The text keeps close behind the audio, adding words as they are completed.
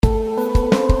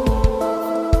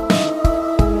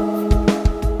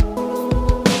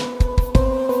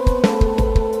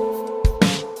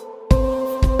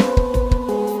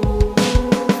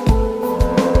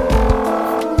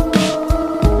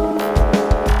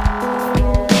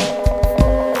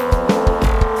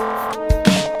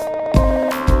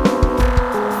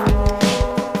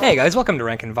Hey guys, welcome to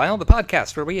Rank and Vile, the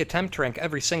podcast where we attempt to rank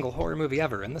every single horror movie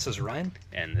ever. And this is Ryan.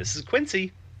 And this is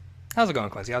Quincy. How's it going,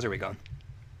 Quincy? How's your week going?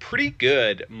 Pretty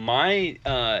good. My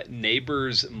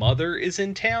neighbor's mother is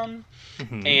in town,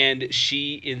 and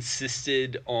she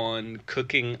insisted on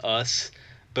cooking us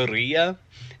birria,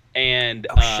 and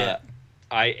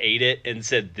I ate it and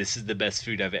said, "This is the best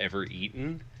food I've ever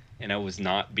eaten," and I was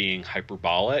not being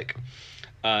hyperbolic.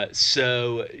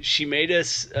 So she made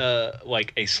us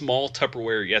like a small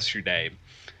Tupperware yesterday.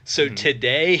 So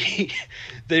today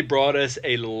they brought us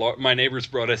my neighbors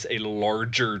brought us a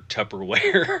larger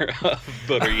Tupperware of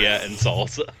birria and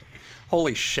salsa.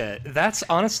 Holy shit. That's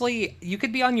honestly, you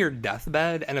could be on your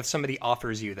deathbed and if somebody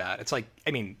offers you that, it's like,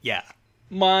 I mean, yeah.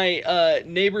 My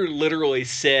neighbor literally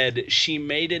said she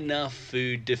made enough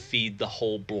food to feed the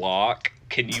whole block.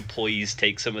 Can you please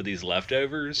take some of these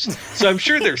leftovers? So I'm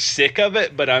sure they're sick of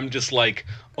it, but I'm just like,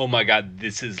 oh my God,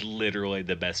 this is literally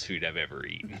the best food I've ever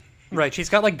eaten. Right, she's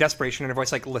got like desperation in her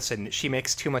voice, like, listen, she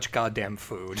makes too much goddamn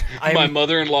food. My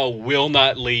mother-in-law will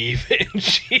not leave, and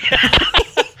she's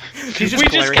we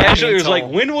just casually was like,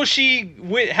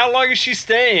 how long is she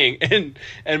staying?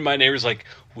 And my neighbor's like,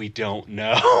 we don't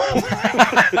know.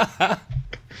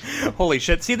 Holy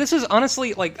shit. See, this is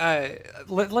honestly, like,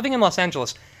 living in Los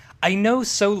Angeles, I know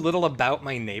so little about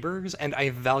my neighbors, and I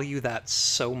value that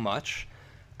so much.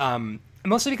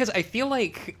 Mostly because I feel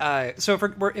like, so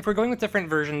if we're going with different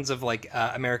versions of, like,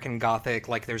 American Gothic,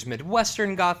 like, there's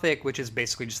Midwestern Gothic, which is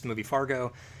basically just the movie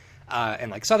Fargo, and,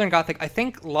 like, Southern Gothic, I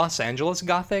think Los Angeles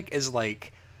Gothic is,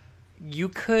 like, you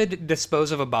could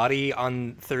dispose of a body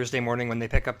on Thursday morning when they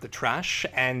pick up the trash,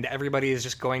 and everybody is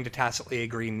just going to tacitly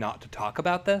agree not to talk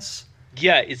about this.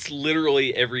 Yeah, it's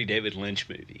literally every David Lynch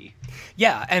movie.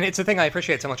 Yeah, and it's a thing I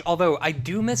appreciate so much. Although I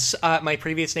do miss my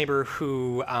previous neighbor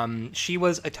who, she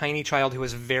was a tiny child who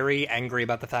was very angry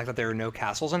about the fact that there are no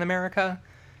castles in America.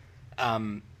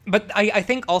 But I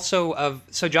think also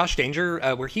so Josh Danger,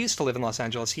 where he used to live in Los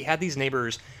Angeles, he had these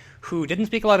neighbors who didn't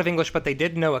speak a lot of English, but they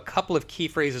did know a couple of key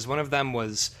phrases. One of them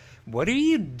was, "What are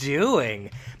you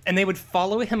doing?" And they would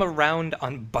follow him around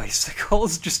on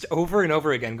bicycles just over and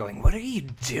over again going, "What are you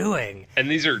doing?"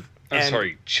 And these are,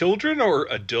 children or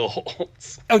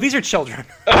adults? Oh, these are children.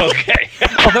 Okay.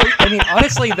 Although, I mean,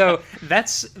 honestly, though,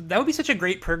 that would be such a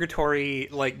great purgatory,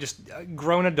 like, just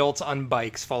grown adults on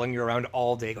bikes following you around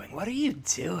all day going, "What are you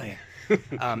doing?"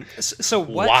 So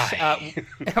what? Why?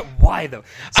 Why though?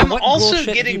 So I'm also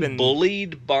getting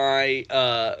bullied by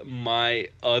my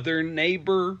other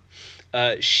neighbor.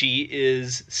 She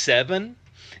is 7,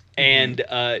 and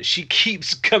she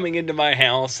keeps coming into my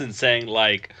house and saying,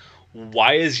 like,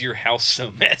 "Why is your house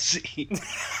so messy?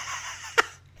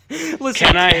 Listen,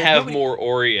 Can I have more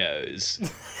Oreos?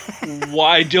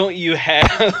 Why don't you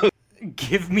have?"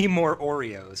 Give me more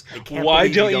Oreos. Why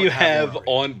don't you have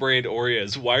on-brand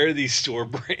Oreos? Why are these store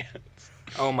brands?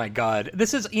 Oh my God.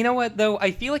 This is, you know what, though?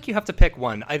 I feel like you have to pick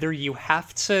one. Either you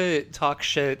have to talk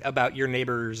shit about your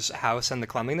neighbor's house and the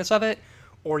cleanliness of it,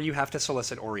 or you have to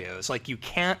solicit Oreos. Like, you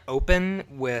can't open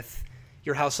with,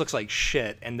 "Your house looks like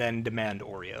shit," and then demand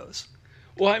Oreos.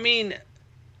 Well, I mean,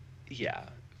 yeah,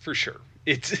 for sure.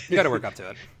 You got to work up to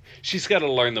it. She's got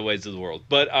to learn the ways of the world.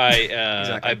 But I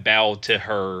exactly. I bow to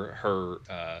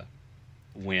her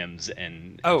whims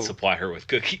and supply her with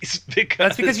cookies.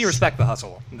 That's because you respect the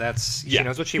hustle. She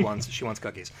knows what she wants. She wants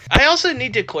cookies. I also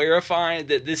need to clarify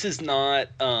that this is not...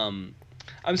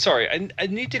 I'm sorry. I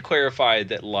need to clarify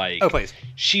that, like... Oh, please.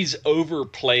 She's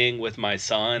overplaying with my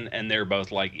son, and they're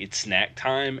both like, "It's snack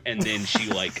time," and then she,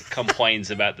 like, complains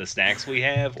about the snacks we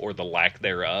have, or the lack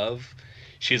thereof.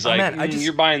 She's like,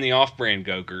 "You're buying the off-brand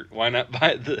Go-Gurt. Why not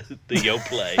buy the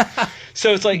Yoplait?"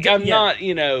 So it's like, I'm not,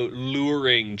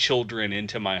 luring children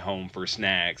into my home for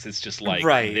snacks. It's just like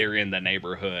they're in the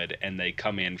neighborhood and they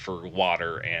come in for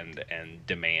water and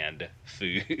demand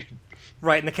food.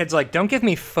 Right, and the kid's like, "Don't give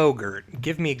me Faux-Gurt.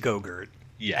 Give me Go-Gurt."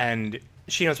 Yeah. And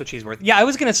she knows what she's worth. Yeah, I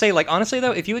was going to say, like, honestly,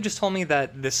 though, if you had just told me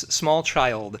that this small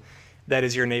child that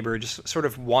is your neighbor just sort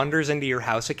of wanders into your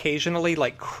house occasionally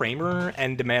like Kramer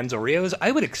and demands Oreos,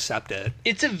 I would accept it.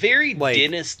 It's a very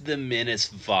Dennis the Menace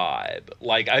vibe.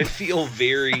 Like, I feel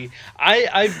very...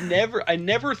 I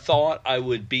never thought I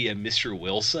would be a Mr.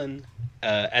 Wilson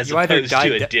as opposed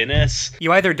to a Dennis.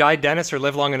 You either die Dennis or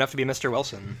live long enough to be Mr.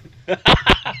 Wilson.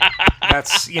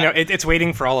 That's, it's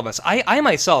waiting for all of us. I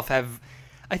myself have,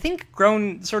 I think,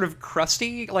 grown sort of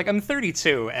crusty. Like, I'm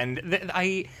 32, and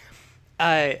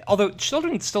although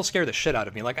children still scare the shit out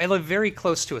of me. Like, I live very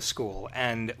close to a school,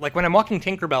 and, like, when I'm walking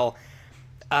Tinkerbell,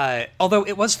 although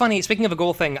it was funny, speaking of a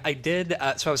goal thing, I did,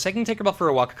 so I was taking Tinkerbell for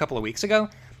a walk a couple of weeks ago,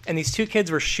 and these two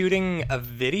kids were shooting a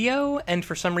video, and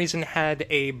for some reason had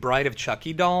a Bride of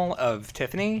Chucky doll of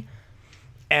Tiffany,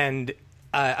 and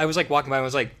I was like walking by and I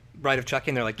was like, Bride of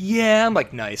Chucky, and they're like, yeah, I'm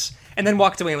like, nice, and then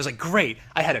walked away and was like, great,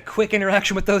 I had a quick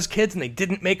interaction with those kids and they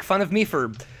didn't make fun of me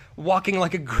for walking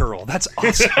like a girl. That's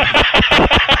awesome.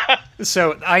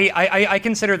 So I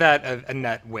consider that a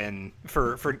net win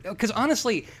for because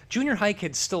honestly, junior high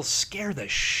kids still scare the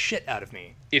shit out of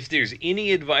me. If there's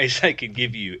any advice I could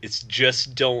give you, it's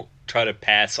just don't try to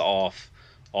pass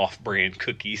off-brand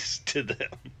cookies to them.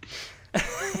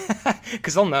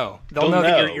 Because they'll know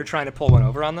that you're trying to pull one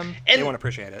over on them. And they won't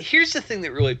appreciate it. Here's the thing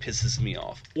that really pisses me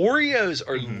off. Oreos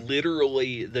are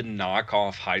literally the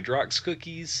knockoff Hydrox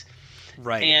cookies.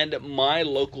 Right. And my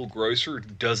local grocer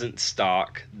doesn't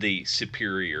stock the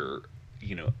superior,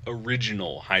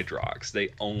 original Hydrox. They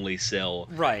only sell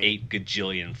 8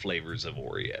 gajillion flavors of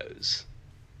Oreos.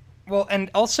 Well, and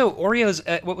also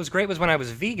Oreos, what was great was when I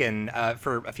was vegan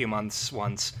for a few months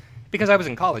once, because I was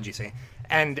in college, you see,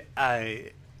 and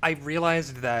I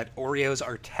realized that Oreos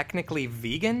are technically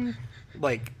vegan.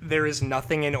 Like, there is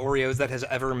nothing in Oreos that has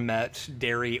ever met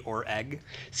dairy or egg.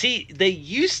 See, they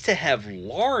used to have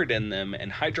lard in them,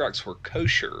 and Hydrox were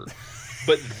kosher.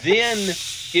 But then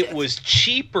it was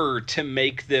cheaper to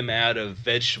make them out of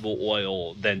vegetable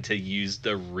oil than to use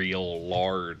the real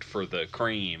lard for the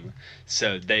cream.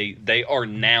 So they are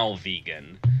now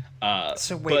vegan.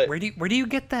 So wait, where do you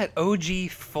get that OG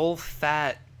full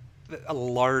fat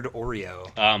lard Oreo?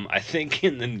 I think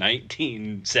in the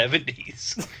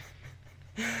 1970s.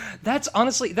 That's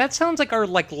honestly, that sounds like our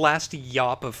last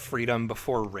yop of freedom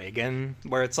before Reagan,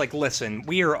 where it's like, listen,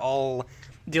 we are all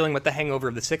dealing with the hangover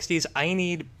of the 60s. I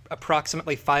need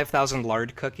approximately 5,000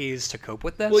 lard cookies to cope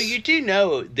with this. Well, you do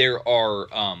know there are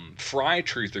fry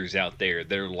truthers out there.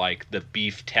 They're like the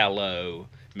beef tallow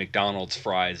McDonald's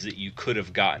fries that you could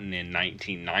have gotten in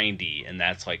 1990, and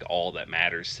that's like all that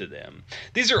matters to them.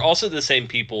 These are also the same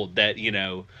people that,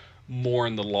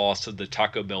 mourn the loss of the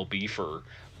Taco Bell beefer.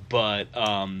 But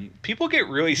people get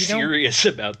really serious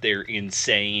about their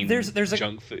insane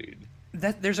junk food.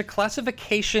 There's a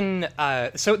classification.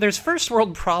 So there's first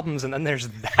world problems, and then there's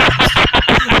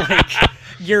that.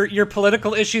 Your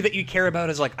political issue that you care about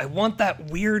is like, I want that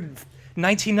weird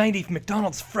 1990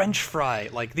 McDonald's French fry.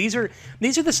 Like, these are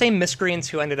the same miscreants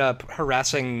who ended up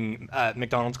harassing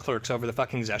McDonald's clerks over the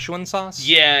fucking Szechuan sauce.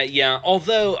 Yeah.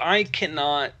 Although I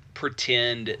cannot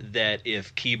pretend that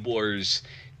if Keebler's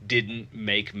didn't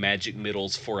make magic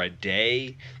middles for a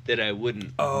day, that I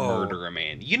wouldn't murder a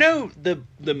man. You know the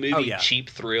movie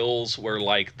Cheap Thrills, where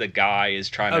the guy is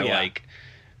trying to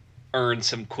earn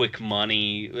some quick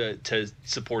money to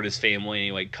support his family,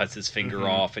 and he cuts his finger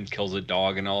off and kills a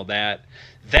dog and all that.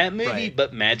 That movie,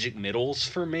 but magic middles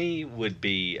for me would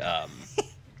be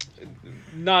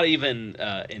not even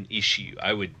an issue.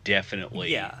 I would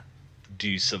definitely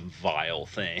do some vile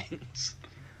things.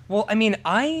 Well, I mean,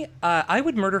 I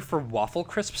would murder for Waffle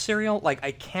Crisp cereal.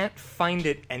 I can't find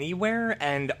it anywhere,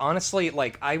 and honestly,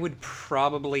 I would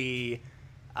probably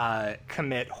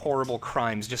commit horrible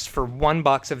crimes just for one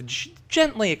box of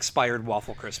gently expired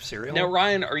Waffle Crisp cereal. Now,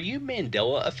 Ryan, are you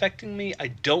Mandela affecting me? I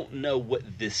don't know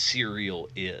what this cereal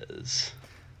is.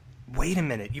 Wait a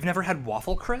minute, you've never had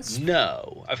Waffle Crisp?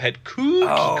 No, I've had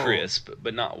Cookie Crisp,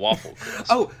 but not Waffle Crisp.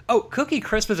 Oh, Cookie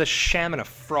Crisp is a sham and a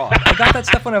fraud. I got that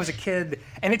stuff when I was a kid,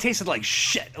 and it tasted like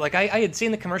shit. I had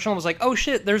seen the commercial and was like, oh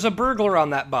shit, there's a burglar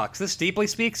on that box. This deeply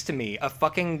speaks to me, a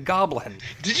fucking goblin.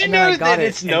 Did you know that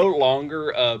it's no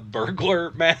longer a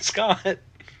burglar mascot?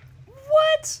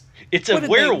 What? It's a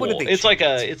werewolf. It's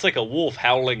like a wolf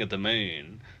howling at the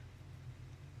moon.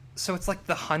 So it's like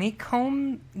the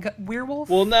honeycomb werewolf?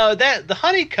 Well, no, the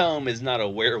honeycomb is not a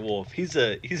werewolf. He's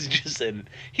like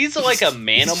a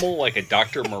manimal, like a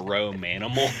Dr. Moreau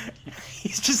manimal.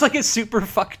 He's just like a super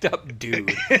fucked up dude.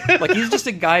 He's just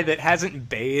a guy that hasn't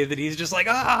bathed, and he's just like,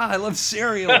 I love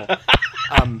cereal.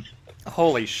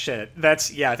 Holy shit. I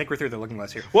think we're through the looking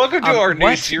glass here. Welcome to our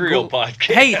new cereal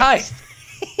podcast. Hey, hi.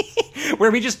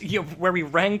 Where we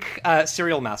rank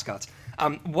cereal mascots.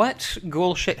 What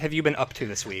ghoul shit have you been up to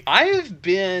this week? I've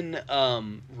been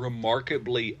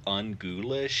remarkably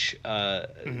unghoulish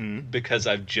because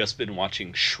I've just been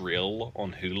watching Shrill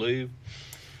on Hulu.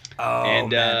 Oh, and,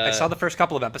 man. I saw the first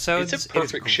couple of episodes. It's a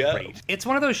perfect show. It's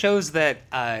one of those shows that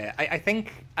I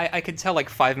think I could tell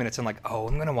 5 minutes and I'm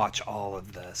going to watch all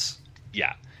of this.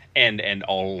 Yeah, and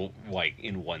all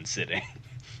in one sitting.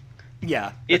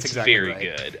 Yeah, it's exactly very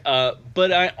good.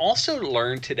 But I also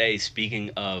learned today,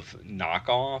 speaking of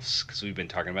knockoffs, because we've been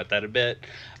talking about that a bit,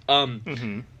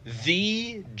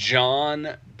 the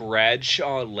John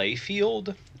Bradshaw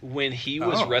Layfield, when he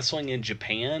was wrestling in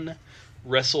Japan,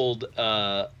 wrestled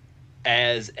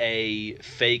as a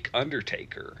fake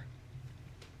Undertaker.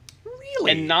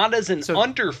 Really? And not as an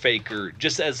Underfaker,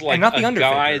 just as like a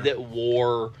guy that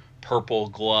wore purple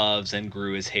gloves and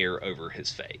grew his hair over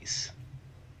his face.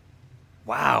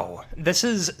 Wow. This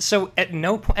is so at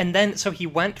no point, and then so he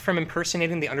went from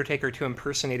impersonating the Undertaker to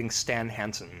impersonating Stan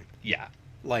Hansen. Yeah.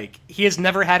 Like he has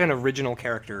never had an original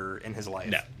character in his life.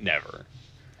 No, never.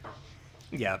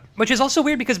 Yeah, which is also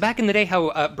weird because back in the day,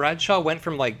 how Bradshaw went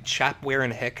from like chap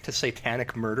wearing hick to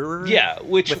satanic murderer. Yeah,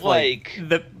 which with,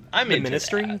 the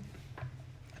Ministry. That.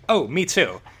 Oh, me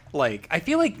too. Like, I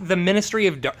feel like the Ministry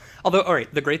of although, all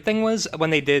right, the great thing was when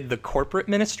they did the corporate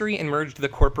ministry and merged the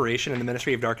corporation and the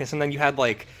Ministry of Darkness, and then you had,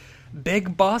 like,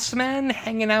 Big Boss Man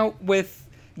hanging out with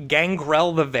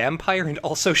Gangrel the Vampire, and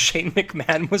also Shane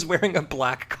McMahon was wearing a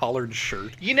black collared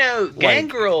shirt. You know,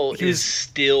 Gangrel is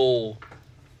still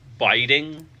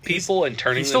biting people and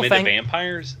turning them into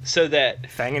vampires, so that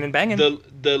fanging and banging.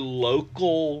 The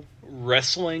local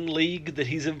wrestling league that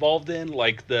he's involved in,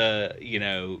 like the, you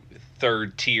know,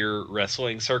 third tier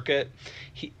wrestling circuit,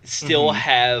 he still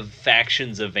have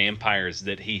factions of vampires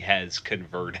that he has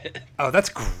converted. Oh, that's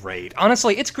great.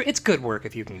 Honestly, it's good work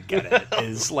if you can get it.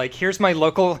 Is like here's my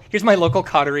local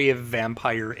coterie of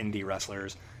vampire indie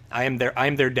wrestlers. I am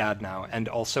their dad now, and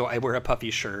also I wear a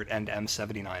puffy shirt and am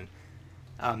 79.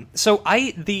 So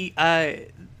the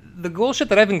ghoul shit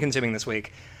that I've been consuming this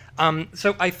week.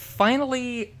 So I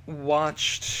finally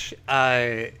watched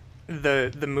the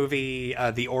movie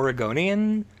The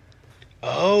Oregonian.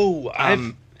 Oh,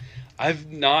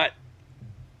 I've not.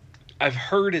 I've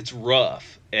heard it's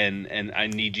rough, and I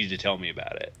need you to tell me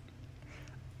about it.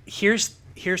 Here's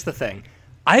the thing.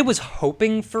 I was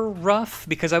hoping for rough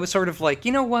because I was sort of like,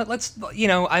 you know what? Let's, you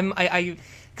know,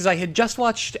 because I had just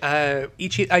watched I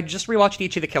just rewatched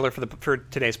Ichi the Killer for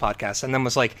today's podcast, and then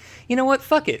was like, you know what?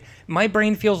 Fuck it. My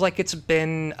brain feels like it's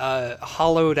been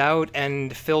hollowed out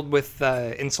and filled with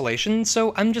insulation,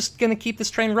 so I'm just gonna keep this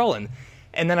train rolling.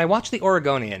 And then I watched The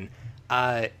Oregonian.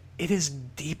 It is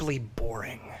deeply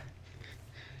boring.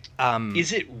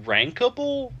 Is it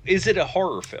rankable? Is it a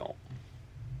horror film?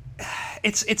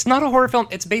 It's not a horror film.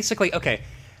 It's basically okay.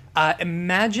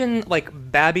 Imagine like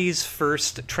Babby's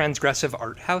first transgressive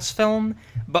art house film,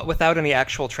 but without any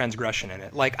actual transgression in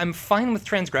it. Like I'm fine with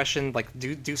transgression, like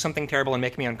do something terrible and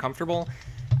make me uncomfortable.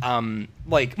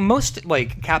 Like most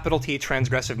like capital T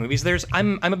transgressive movies,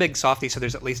 I'm a big softie, so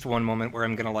there's at least one moment where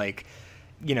I'm gonna like,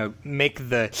 you know, make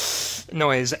the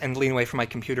noise and lean away from my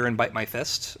computer and bite my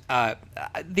fist.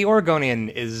 The Oregonian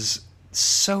is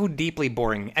so deeply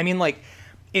boring. I mean, like,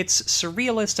 it's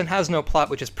surrealist and has no plot,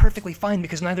 which is perfectly fine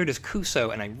because neither does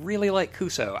Kuso, and I really like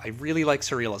Kuso. I really like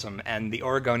surrealism, and The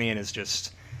Oregonian is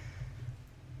just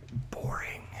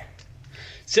boring.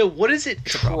 So what is it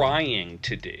trying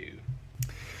to do?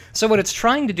 So what it's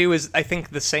trying to do is, I think,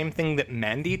 the same thing that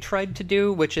Mandy tried to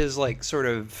do, which is, like, sort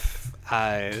of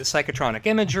psychotronic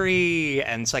imagery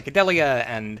and psychedelia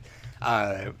and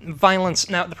violence.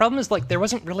 Now, the problem is, like, there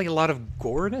wasn't really a lot of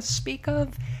gore to speak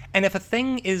of, and if a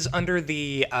thing is under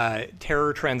the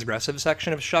terror transgressive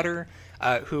section of Shudder,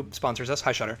 who sponsors us,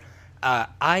 hi Shudder,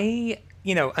 I'm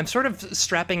sort of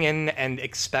strapping in and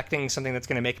expecting something that's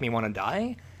going to make me want to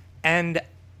die, and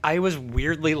I was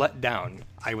weirdly let down.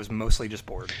 I was mostly just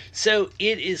bored. So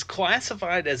it is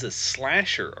classified as a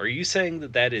slasher. Are you saying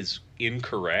that is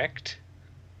incorrect?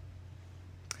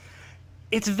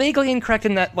 It's vaguely incorrect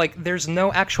in that, like, there's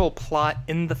no actual plot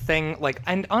in the thing. Like,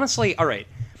 and honestly, all right.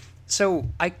 So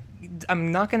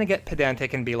I'm not going to get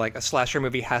pedantic and be like, a slasher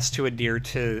movie has to adhere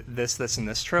to this, and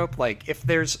this trope. Like, if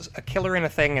there's a killer in a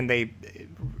thing and they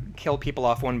kill people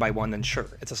off one by one, then sure,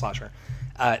 it's a slasher.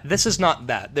 This is not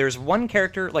that. There's one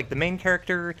character, like the main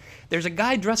character. There's a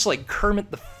guy dressed like Kermit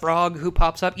the Frog who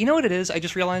pops up. You know what it is? I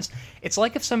just realized. It's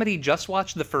like if somebody just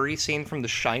watched the furry scene from The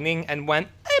Shining and went,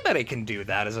 I bet I can do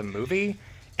that as a movie.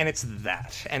 And it's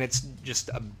that. And it's just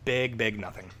a big, big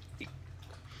nothing.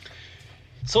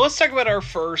 So let's talk about our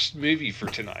first movie for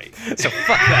tonight. So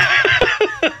fuck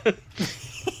that.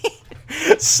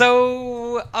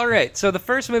 So, all right. So the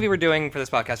first movie we're doing for this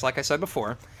podcast, like I said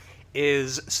before,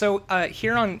 is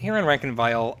here on Rank and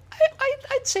Vile.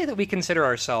 I'd say that we consider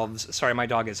ourselves. Sorry, my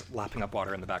dog is lapping up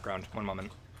water in the background. One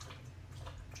moment.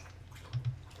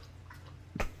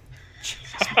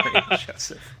 Jesus Mary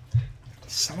Joseph. You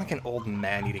sound like an old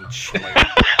man eating chili.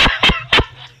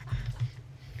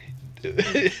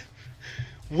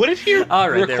 What if you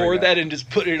record that and just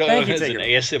put it on as an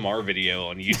ASMR video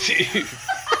on YouTube?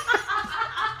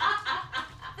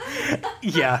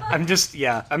 That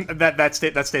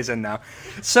stays in now.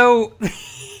 So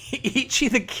Ichi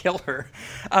the Killer.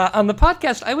 On the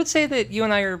podcast, I would say that you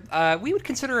and I are, we would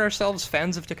consider ourselves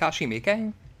fans of Takashi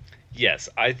Miike. Yes,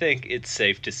 I think it's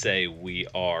safe to say we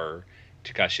are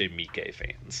Takashi Miike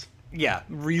fans. Yeah,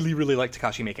 really, really like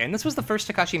Takashi Miike. And this was the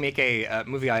first Takashi Miike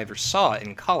movie I ever saw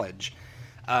in college.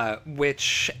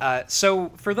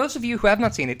 So for those of you who have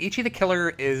not seen it, Ichi the Killer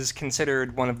is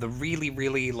considered one of the really,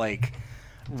 really, like,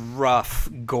 rough,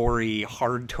 gory,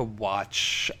 hard to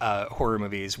watch horror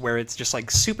movies where it's just,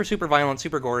 like, super, super violent,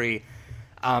 super gory.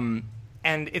 And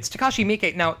it's Takashi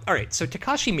Miike. Now, all right, so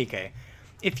Takashi Miike,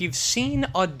 if you've seen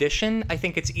Audition, I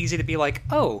think it's easy to be like,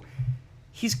 oh,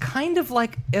 he's kind of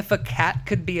like if a cat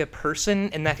could be a person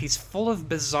in that he's full of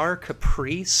bizarre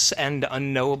caprice and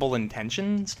unknowable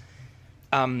intentions.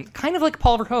 Kind of like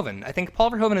Paul Verhoeven. I think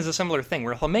Paul Verhoeven is a similar thing,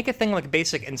 where he'll make a thing like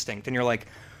Basic Instinct, and you're like,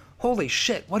 holy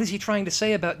shit, what is he trying to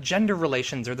say about gender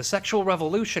relations, or the sexual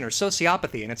revolution, or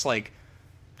sociopathy? And it's like,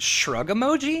 shrug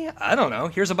emoji? I don't know,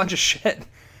 here's a bunch of shit.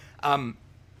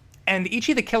 And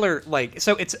Ichi the Killer, like,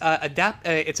 so it's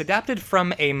adapted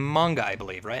from a manga, I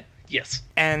believe, right? Yes.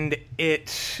 And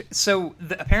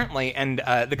apparently,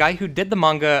 the guy who did the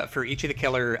manga for Ichi the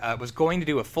Killer was going to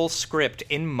do a full script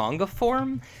in manga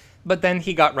form, but then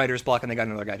he got writer's block and they got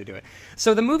another guy to do it.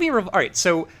 So the movie, all right,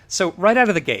 so right out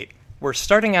of the gate, we're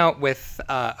starting out with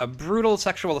a brutal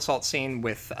sexual assault scene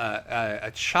with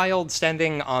a child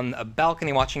standing on a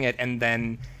balcony watching it, and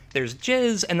then there's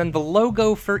jizz, and then the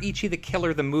logo for Ichi the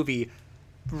Killer, the movie,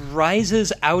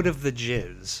 rises out of the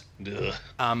jizz.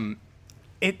 Ugh.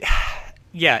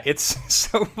 It's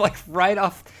so, like,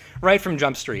 right from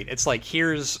Jump Street. It's like,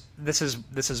 this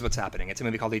is what's happening. It's a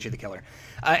movie called Ichi the Killer.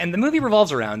 And the movie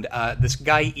revolves around this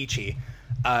guy Ichi,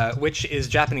 which is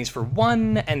Japanese for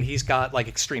one, and he's got, like,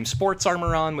 extreme sports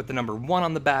armor on with the number 1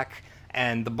 on the back,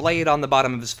 and the blade on the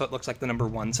bottom of his foot looks like the number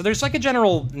 1. So there's, like, a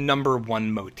general number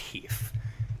 1 motif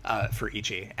for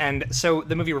Ichi. And so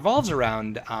the movie revolves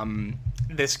around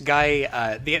this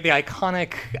guy, the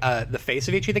iconic, the face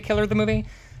of Ichi the Killer, the movie,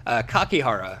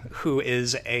 Kakihara, who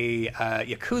is a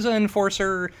Yakuza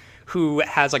enforcer who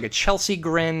has, like, a Chelsea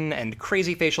grin and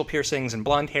crazy facial piercings and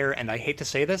blonde hair, and I hate to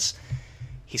say this,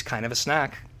 he's kind of a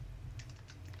snack.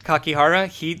 Kakihara,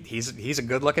 he's a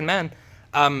good-looking man,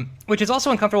 which is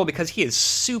also uncomfortable because he is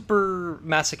super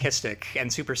masochistic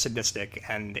and super sadistic,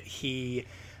 and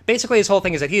basically his whole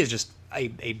thing is that he is just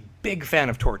a big fan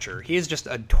of torture. He is just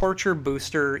a torture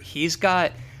booster. He's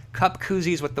got cup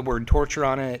koozies with the word torture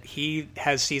on it. He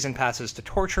has season passes to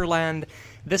Tortureland.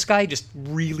 This guy just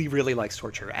really, really likes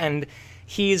torture. And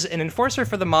he's an enforcer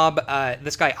for the mob,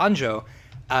 this guy Anjo,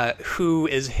 who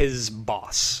is his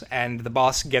boss. And the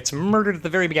boss gets murdered at the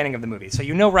very beginning of the movie. So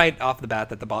you know right off the bat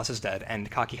that the boss is dead.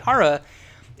 And Kakihara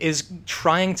is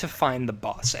trying to find the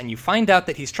boss. And you find out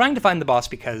that he's trying to find the boss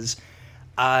because,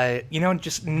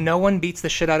 just no one beats the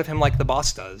shit out of him like the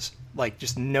boss does. Like,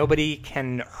 just nobody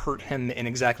can hurt him in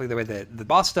exactly the way that the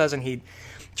boss does, and he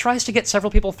tries to get several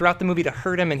people throughout the movie to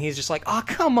hurt him, and he's just like, oh,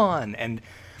 come on! And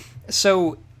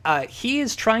so he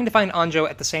is trying to find Anjo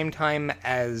at the same time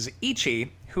as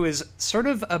Ichi, who is sort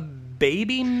of a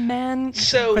baby man.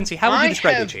 So Quincy, how would you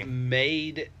describe I Ichi? have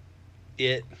made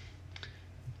it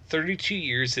 32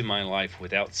 years in my life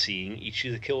without seeing Ichi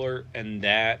the Killer, and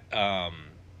that,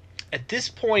 at this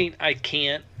point, I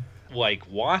can't, like,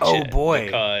 watch it. Boy.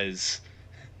 Because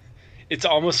it's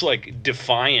almost like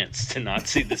defiance to not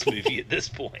see this movie at this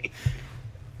point.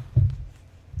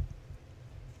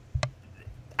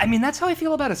 I mean, that's how I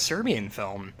feel about a Serbian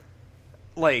film.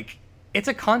 Like, it's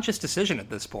a conscious decision at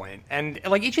this point. And,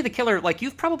 like, Ichi the Killer, like,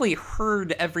 you've probably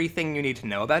heard everything you need to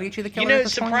know about Ichi the Killer at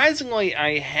this point. Surprisingly,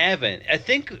 I haven't. I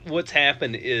think what's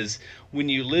happened is when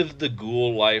you live the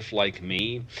ghoul life like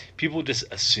me, people just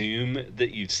assume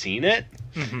that you've seen it,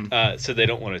 so they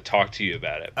don't want to talk to you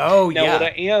about it. Oh, now,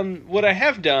 yeah. What I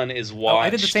have done is watch. I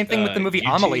did the same thing with the movie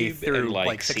YouTube Amelie through, and,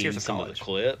 like, 6 years of some college. Of the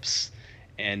clips,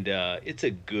 and it's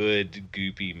a good,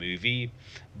 goopy movie,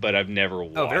 but I've never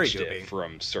watched it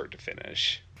from start to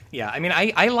finish. Yeah, I mean,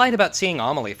 I lied about seeing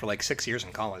Amelie for, like, 6 years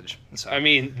in college. So. I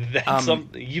mean, that's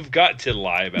something you've got to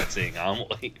lie about seeing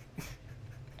Amelie.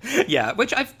 Yeah,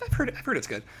 which I've heard it's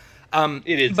good.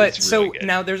 It is, but it's so really good.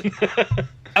 now there's.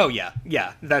 Oh yeah.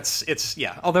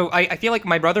 Although I feel like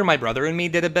my brother and me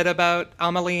did a bit about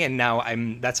Amelie, and now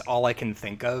that's all I can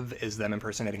think of is them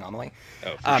impersonating Amelie.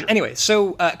 Oh, for sure. Anyway,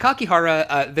 so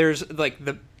Kakihara, there's like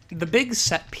the big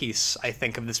set piece, I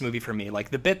think, of this movie for me, like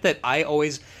the bit that I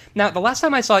always... Now, the last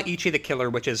time I saw Ichi the Killer,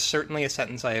 which is certainly a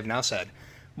sentence I have now said,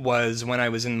 was when I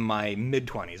was in my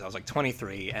mid-20s. I was like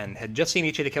 23 and had just seen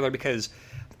Ichi the Killer because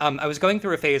I was going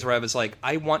through a phase where I was like,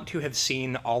 I want to have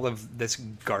seen all of this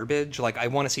garbage. Like, I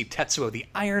want to see Tetsuo the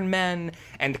Iron Man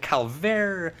and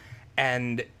Calvaire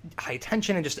and High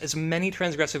Tension and just as many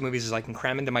transgressive movies as I can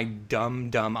cram into my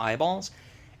dumb eyeballs.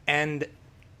 And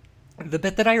the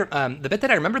bit that I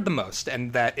remembered the most,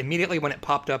 and that immediately when it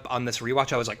popped up on this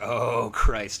rewatch, I was like, oh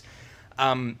Christ.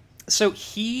 So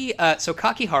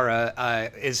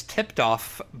Kakihara is tipped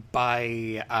off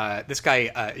by this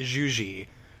guy Juji,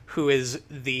 who is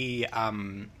the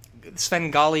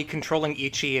Svengali controlling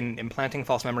Ichi and implanting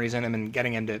false memories in him and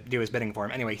getting him to do his bidding for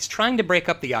him. Anyway, he's trying to break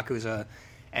up the Yakuza,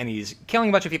 and he's killing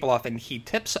a bunch of people off, and he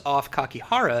tips off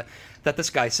Kakihara that this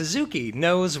guy Suzuki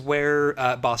knows where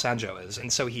Boss Anjo is.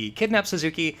 And so he kidnaps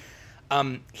Suzuki.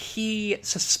 He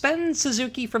suspends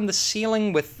Suzuki from the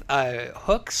ceiling with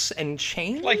hooks and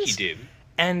chains. Like you do.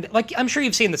 And, like, I'm sure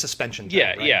you've seen the suspension thing,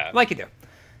 right? Yeah. Like you do.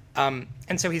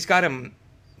 And so he's got him...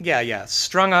 Yeah,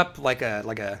 strung up like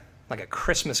a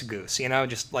Christmas goose, you know,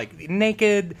 just like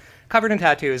naked, covered in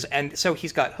tattoos, and so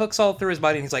he's got hooks all through his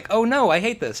body, and he's like, "Oh no, I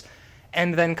hate this."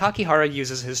 And then Kakihara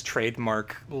uses his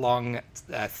trademark long,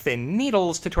 thin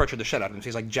needles to torture the shit out of him. So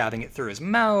he's like jabbing it through his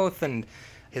mouth and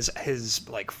his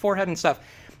like forehead and stuff.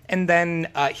 And then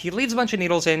he leaves a bunch of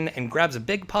needles in and grabs a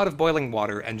big pot of boiling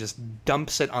water and just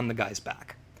dumps it on the guy's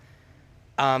back.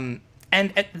 And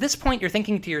at this point, you're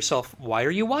thinking to yourself, "Why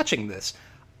are you watching this?"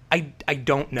 I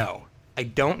don't know.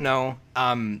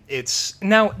 It's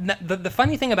now the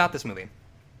funny thing about this movie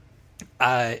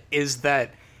is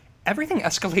that everything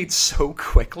escalates so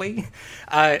quickly.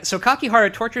 So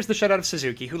Kakihara tortures the shit out of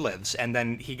Suzuki, who lives, and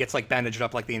then he gets like bandaged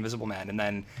up like the Invisible Man. And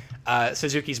then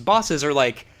Suzuki's bosses are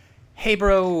like, "Hey,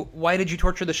 bro, why did you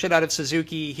torture the shit out of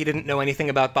Suzuki? He didn't know anything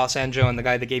about Boss Anjo, and the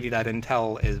guy that gave you that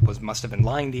intel must have been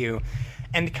lying to you."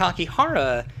 And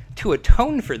Kakihara, to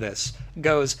atone for this,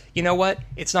 goes, "You know what?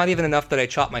 It's not even enough that I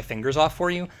chop my fingers off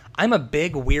for you. I'm a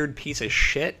big, weird piece of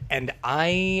shit, and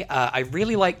I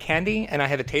really like candy, and I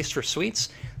have a taste for sweets,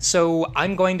 so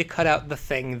I'm going to cut out the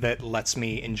thing that lets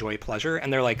me enjoy pleasure."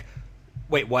 And they're like,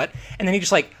 "Wait, what?" And then he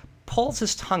just, like, pulls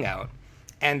his tongue out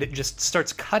and just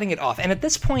starts cutting it off. And at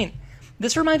this point,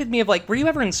 this reminded me of, like, were you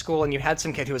ever in school and you had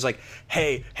some kid who was like,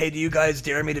 hey, do you guys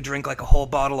dare me to drink, like, a whole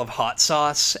bottle of hot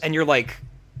sauce? And you're like,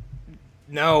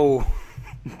 no,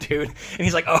 dude. And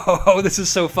he's like, oh, this is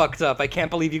so fucked up. I can't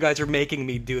believe you guys are making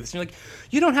me do this. And you're like,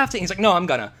 you don't have to. And he's like, no, I'm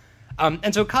gonna.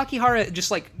 And so Kakihara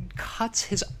just, like, cuts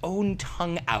his own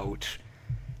tongue out,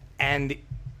 and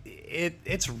and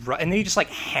then he just, like,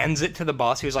 hands it to the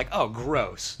boss. He was like, oh,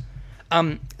 gross.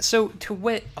 So, to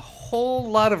wit, a whole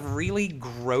lot of really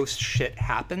gross shit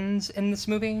happens in this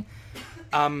movie.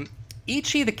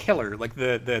 Ichi the killer, like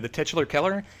the titular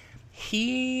killer,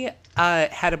 he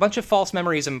had a bunch of false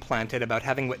memories implanted about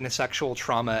having witnessed sexual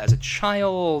trauma as a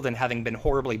child and having been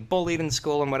horribly bullied in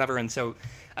school and whatever. And so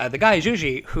the guy,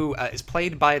 Juji, who is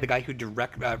played by the guy who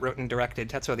wrote and directed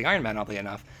Tetsuo the Iron Man, oddly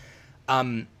enough.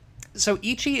 So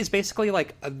Ichi is basically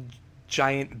like a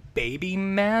giant baby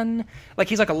man. Like,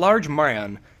 he's like a large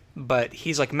man, but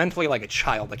he's like mentally like a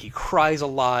child. Like, he cries a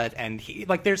lot, and he,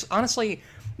 like, there's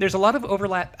a lot of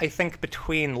overlap, I think,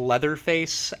 between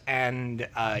Leatherface and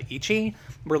Ichi,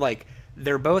 where, like,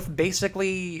 they're both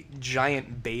basically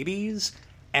giant babies,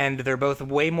 and they're both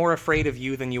way more afraid of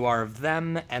you than you are of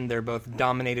them, and they're both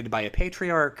dominated by a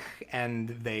patriarch,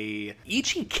 and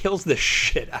Ichi kills the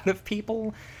shit out of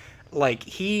people.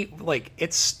 Like,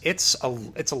 it's a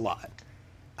lot.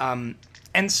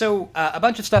 And so a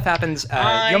bunch of stuff happens. You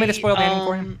want me to spoil the ending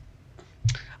for you?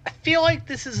 I feel like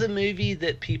this is a movie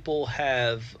that people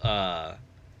have,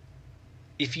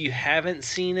 if you haven't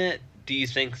seen it, do you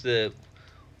think okay,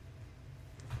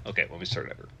 let me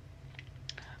start over.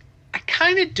 I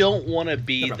kind of don't want to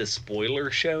be the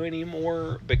spoiler show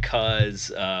anymore,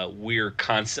 because we're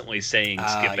constantly saying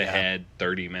skip ahead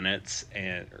 30 minutes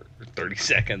or 30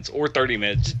 seconds or 30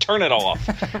 minutes. Just turn it off.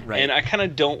 Right. And I kind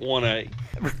of don't want to...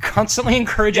 We're constantly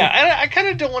encouraging... Yeah, I kind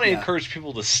of don't want to encourage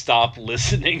people to stop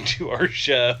listening to our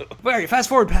show. Wait, fast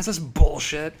forward past this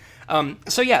bullshit.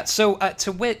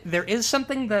 To wit, there is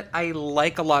something that I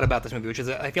like a lot about this movie, which is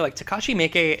I feel like Takashi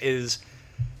Miike is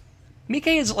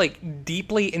like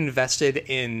deeply invested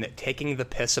in taking the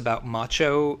piss about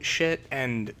macho shit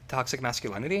and toxic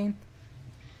masculinity.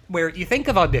 Where you think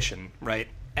of Audition, right?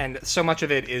 And so much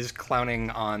of it is clowning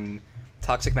on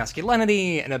toxic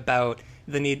masculinity and about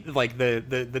the need, like the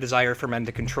desire for men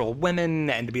to control women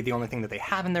and to be the only thing that they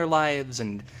have in their lives.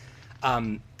 And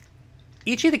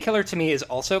Ichi the Killer to me is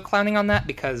also clowning on that,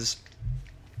 because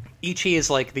Ichi is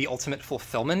like the ultimate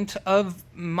fulfillment of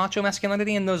macho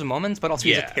masculinity in those moments, but also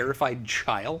he's a terrified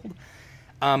child.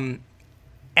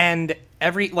 And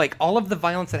all of the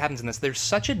violence that happens in this, there's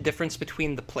such a difference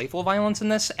between the playful violence in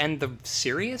this and the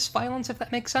serious violence, if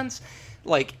that makes sense.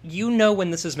 Like, you know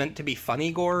when this is meant to be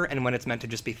funny gore and when it's meant to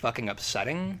just be fucking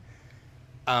upsetting.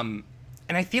 And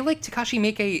I feel like Takashi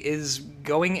Miike is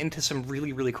going into some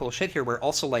really, really cool shit here, where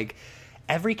also, like,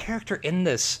 every character in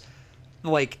this,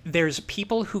 like, there's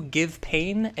people who give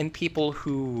pain and people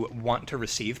who want to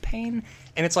receive pain.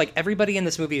 And it's like everybody in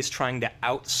this movie is trying to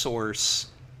outsource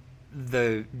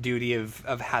the duty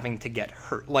of having to get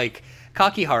hurt. Like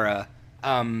Kakihara,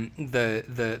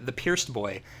 the pierced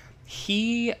boy,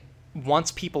 he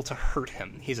wants people to hurt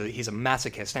him. He's a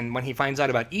masochist, and when he finds out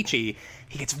about Ichi,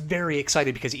 he gets very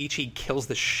excited because Ichi kills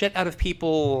the shit out of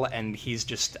people, and he's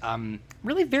just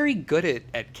really very good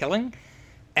at killing.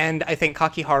 And I think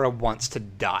Kakihara wants to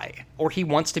die, or he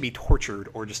wants to be tortured,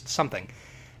 or just something.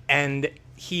 And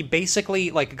he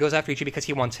basically, like, goes after Ichi because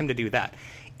he wants him to do that.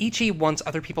 Ichi wants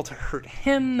other people to hurt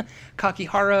him.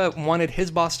 Kakihara wanted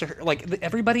his boss to hurt. Like,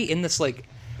 everybody in this, like,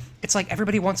 it's like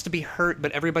everybody wants to be hurt,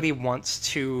 but everybody wants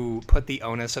to put the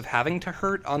onus of having to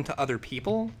hurt onto other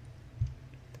people.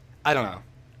 I don't know.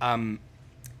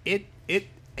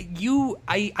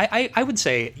 I would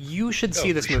say you should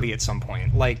see this movie at some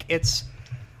point. Like, it's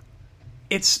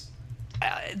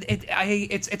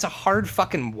a hard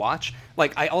fucking watch.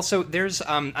 Like, there's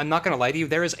I'm not gonna lie to you,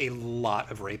 there is a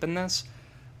lot of rape in this.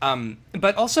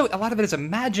 But also a lot of it is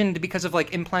imagined because of,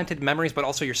 like, implanted memories, but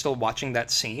also you're still watching that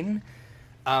scene.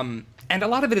 And a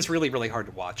lot of it is really, really hard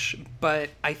to watch. But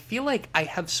I feel like I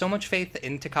have so much faith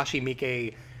in Takashi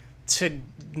Miike to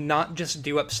not just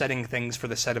do upsetting things for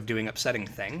the sake of doing upsetting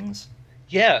things.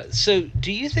 Yeah, so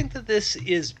do you think that this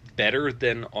is better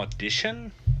than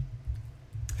Audition?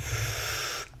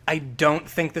 I don't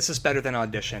think this is better than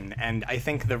Audition, and I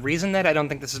think the reason that I don't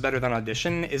think this is better than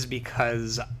Audition is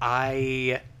because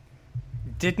I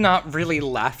did not really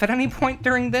laugh at any point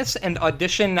during this, and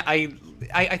Audition, I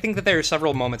think that there are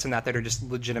several moments in that are just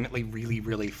legitimately really,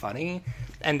 really funny,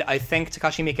 and I think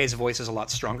Takashi Miike's voice is a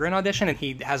lot stronger in Audition, and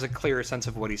he has a clearer sense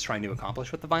of what he's trying to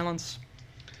accomplish with the violence.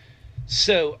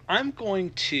 So I'm going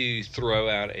to throw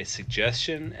out a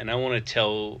suggestion, and I want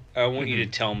you to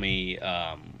tell me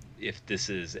if this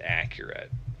is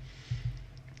accurate.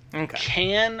 Okay.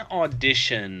 Can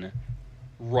Audition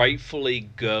rightfully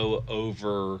go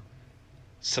over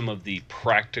some of the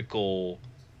practical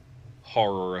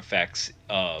horror effects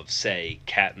of, say,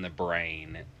 Cat in the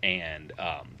Brain and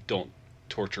Don't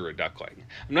Torture a Duckling?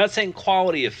 I'm not saying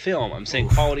quality of film, I'm saying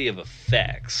quality of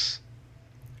effects.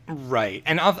 Right,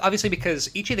 and obviously because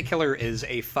Ichi the Killer is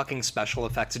a fucking special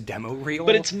effects demo reel.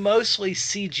 But it's mostly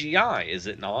CGI, is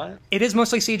it not? It is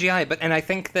mostly CGI, and I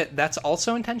think that that's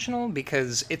also intentional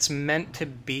because it's meant to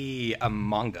be a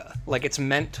manga. Like, it's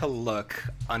meant to look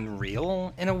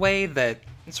unreal in a way that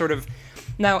sort of...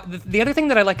 Now, the other thing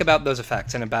that I like about those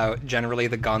effects and about generally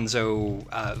the gonzo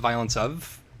violence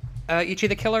of Ichi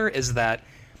the Killer is that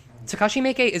Takashi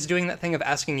Miike is doing that thing of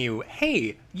asking you,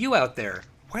 hey, you out there,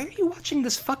 why are you watching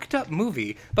this fucked up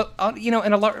movie? But,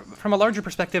 from a larger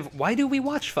perspective, why do we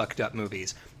watch fucked up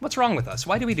movies? What's wrong with us?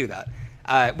 Why do we do that?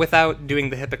 Without doing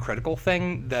the hypocritical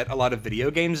thing that a lot of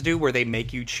video games do, where they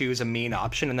make you choose a mean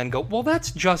option and then go, well,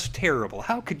 that's just terrible.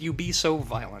 How could you be so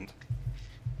violent?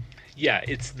 Yeah,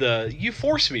 it's you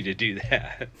forced me to do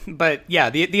that. But yeah,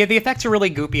 the effects are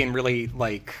really goopy and really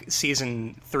like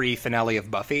season 3 finale of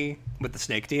Buffy with the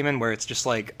snake demon, where it's just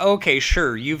like, okay,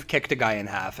 sure, you've kicked a guy in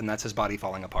half and that's his body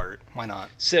falling apart. Why not?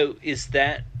 So is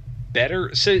that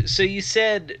better? So you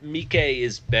said Miike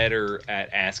is better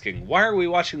at asking, why are we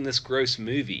watching this gross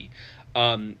movie?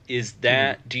 Is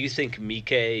that, do you think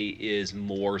Miike is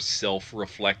more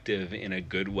self-reflective in a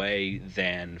good way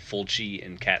than Fulci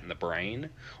and Cat in the Brain?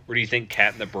 Or do you think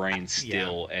Cat in the Brain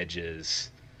still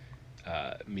edges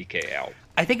Miike out?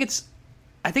 I think it's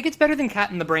better than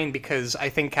Cat in the Brain because I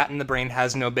think Cat in the Brain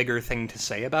has no bigger thing to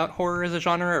say about horror as a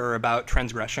genre or about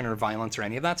transgression or violence or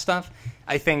any of that stuff.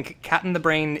 I think Cat in the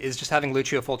Brain is just having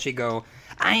Lucio Fulci go,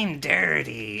 I'm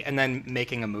dirty, and then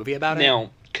making a movie about it.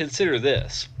 Now, consider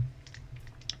this.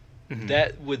 Mm-hmm.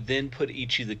 That would then put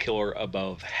Ichi the Killer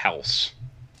above House.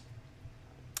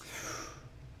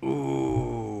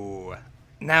 Ooh.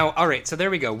 Now, all right, so there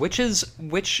we go. Which is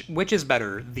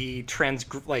better, the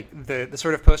the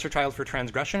sort of poster child for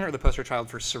transgression or the poster child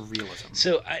for surrealism?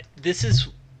 So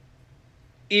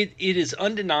it is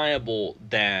undeniable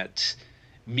that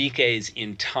Miike's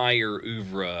entire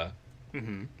oeuvre,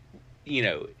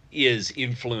 is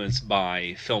influenced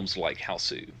by films like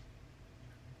Hausu.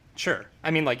 Sure.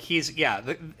 I mean, like, Miike,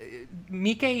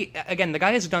 again, the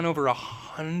guy has done over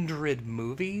 100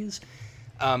 movies.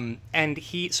 And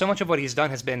so much of what he's done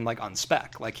has been like on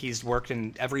spec. Like he's worked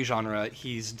in every genre.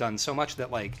 He's done so much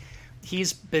that like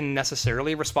he's been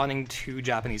necessarily responding to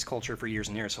Japanese culture for years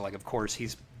and years. So like, of course,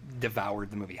 he's devoured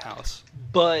the movie House.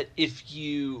 But if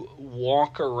you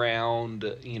walk around,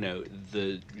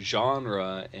 the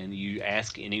genre and you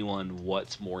ask anyone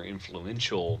what's more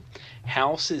influential,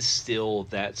 House is still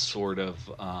that sort of,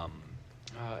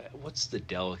 what's the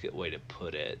delicate way to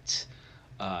put it?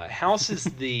 House is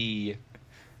the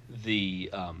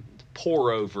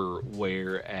pour over,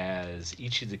 whereas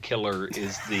Ichi the Killer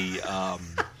is the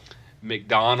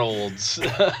McDonald's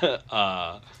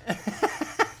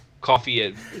coffee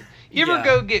at. You ever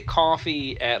go get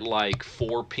coffee at like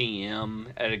 4 p.m.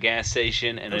 at a gas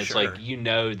station, and it's like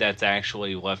that's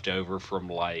actually left over from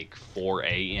like 4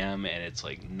 a.m. and it's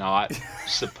like not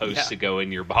supposed to go in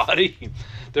your body.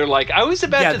 They're like, I was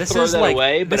about to throw that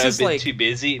away, but I've been too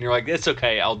busy, and you're like, that's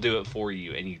okay, I'll do it for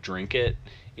you, and you drink it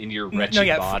in your wretched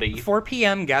body. 4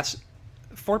 p.m. gas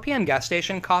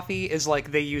station coffee is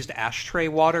like they used ashtray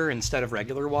water instead of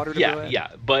regular water to do it. Yeah,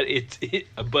 but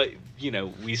but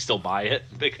we still buy it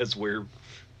because we're.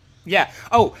 Yeah.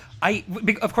 Oh,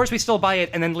 of course we still buy it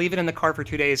and then leave it in the car for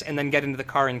 2 days and then get into the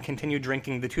car and continue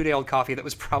drinking the 2-day-old coffee that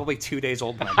was probably 2 days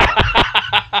old when I bought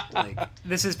it. Like,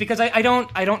 this is because I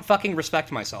don't fucking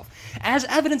respect myself. As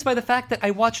evidenced by the fact that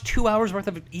I watched 2 hours worth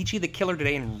of Ichi the Killer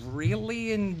today and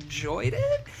really enjoyed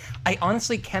it. I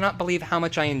honestly cannot believe how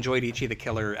much I enjoyed Ichi the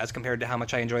Killer as compared to how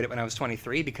much I enjoyed it when I was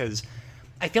 23, because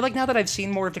I feel like now that I've seen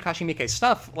more of Takashi Miike's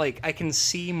stuff, like I can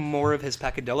see more of his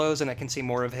peccadillos and I can see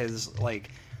more of his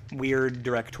like weird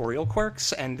directorial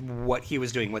quirks and what he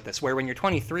was doing with this. Where when you're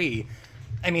 23,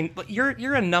 I mean, you're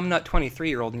a numbnut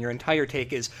 23-year-old and your entire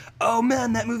take is, oh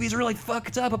man, that movie's really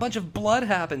fucked up, a bunch of blood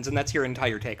happens, and that's your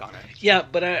entire take on it. Yeah,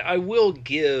 but I will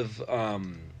give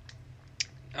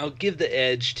I'll give the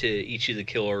edge to Ichi the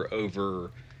Killer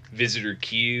over Visitor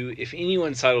Q. If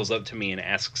anyone sidles up to me and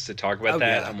asks to talk about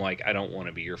that, I'm like, I don't want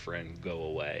to be your friend. Go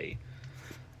away.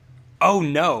 Oh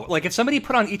no. Like, if somebody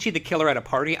put on Ichi the Killer at a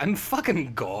party, I'm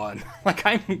fucking gone. Like,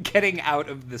 I'm getting out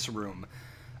of this room.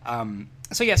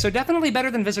 So definitely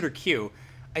better than Visitor Q.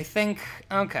 I think,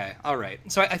 okay, alright.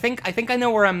 So I think I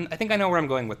know where I'm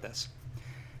going with this.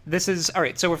 This is,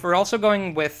 alright, so if we're also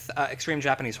going with extreme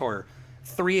Japanese horror,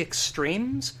 3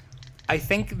 Extremes, I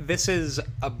think this is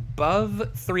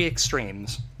above 3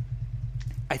 Extremes.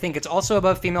 I think it's also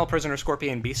above Female Prisoner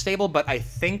Scorpion Beast Stable, but I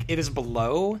think it is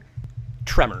below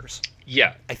Tremors.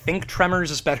 Yeah. I think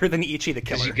Tremors is better than Ichi the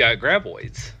Killer. Because you got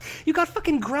Graboids. You got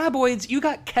fucking Graboids. You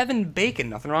got Kevin Bacon.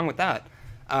 Nothing wrong with that.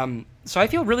 So I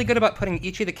feel really good about putting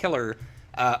Ichi the Killer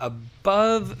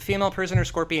above Female Prisoner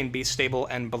Scorpion Beast Stable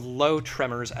and below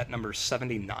Tremors at number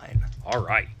 79. All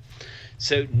right.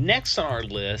 So next on our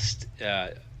list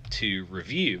to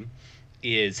review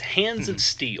is Hands of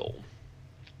Steel.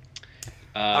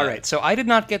 All right, so I did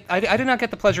not get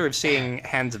the pleasure of seeing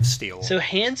Hands of Steel. So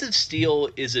Hands of Steel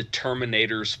is a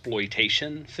Terminator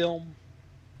exploitation film.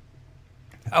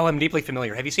 Oh, I'm deeply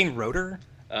familiar. Have you seen Rotor?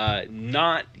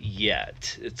 Not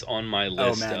yet. It's on my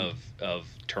list of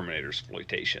Terminator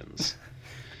exploitations.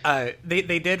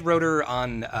 They did Rotor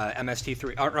on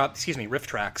MST3, Rift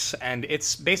Tracks, and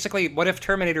it's basically What If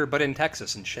Terminator but in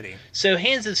Texas and shitty. So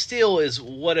Hands of Steel is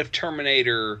What If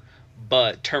Terminator,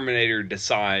 but Terminator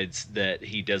decides that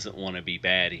he doesn't want to be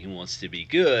bad, he wants to be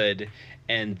good,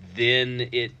 and then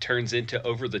it turns into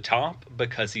Over the Top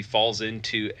because he falls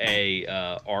into a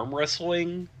arm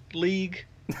wrestling league.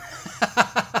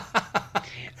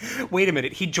 Wait a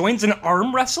minute, he joins an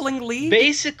arm wrestling league?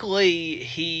 Basically,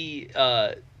 he's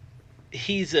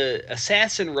a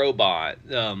assassin robot,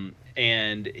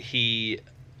 and he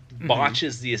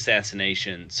botches the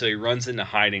assassination, so he runs into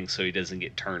hiding so he doesn't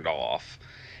get turned off.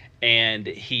 And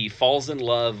he falls in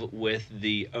love with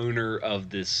the owner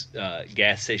of this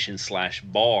gas station /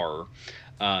 bar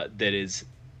that is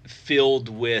filled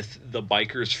with the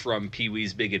bikers from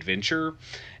Pee-wee's Big Adventure.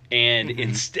 And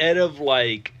instead of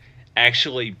like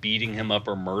actually beating him up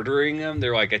or murdering him,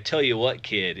 they're like, I tell you what,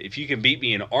 kid, if you can beat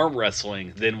me in arm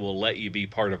wrestling, then we'll let you be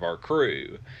part of our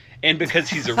crew. And because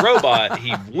he's a robot,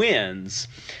 he wins.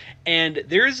 And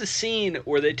there is a scene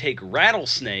where they take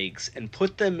rattlesnakes and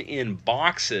put them in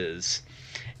boxes,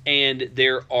 and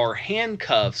there are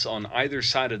handcuffs on either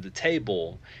side of the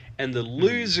table, and the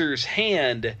loser's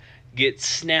hand gets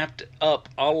snapped up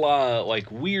a la like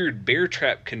weird bear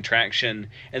trap contraction,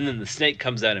 and then the snake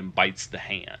comes out and bites the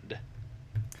hand.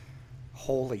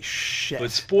 Holy shit. But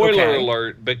spoiler Okay.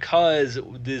 alert, because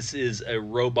this is a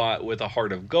robot with a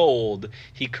heart of gold,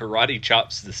 he karate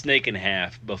chops the snake in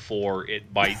half before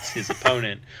it bites his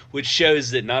opponent, which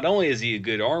shows that not only is he a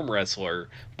good arm wrestler,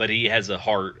 but he has a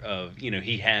heart of,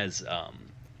 he has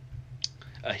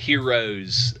a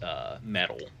hero's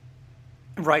metal.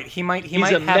 Right, he might He's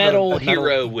have a metal a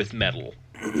hero with metal.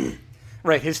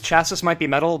 Right, his chassis might be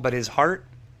metal, but his heart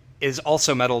is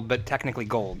also metal, but technically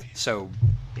gold. So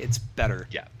it's better.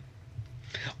 Yeah.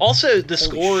 Also, the Holy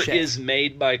score shit. is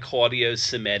made by Claudio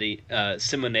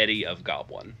Simonetti of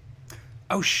Goblin.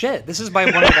 Oh shit! This is by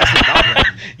one of the guys from Goblin.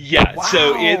 Yeah,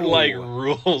 so it Wow.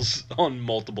 rules on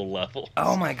multiple levels.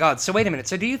 Oh my god! So wait a minute.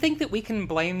 So do you think that we can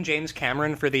blame James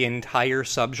Cameron for the entire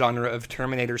subgenre of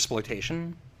Terminator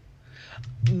exploitation?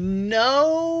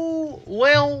 No,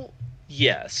 well,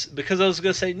 yes, because I was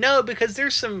going to say no, because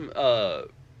there's some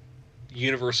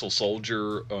Universal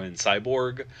Soldier and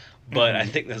Cyborg, but I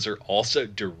think those are also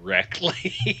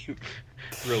directly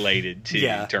related to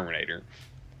Yeah. Terminator.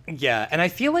 Yeah, and I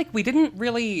feel like we didn't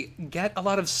really get a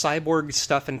lot of cyborg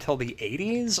stuff until the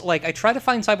 80s. Like, I try to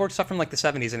find cyborg stuff from, like, the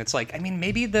 70s, and it's like, I mean,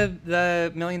 maybe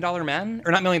the Million Dollar Man?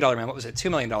 Or not Million Dollar Man, what was it?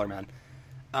 $2 Million Man.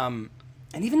 And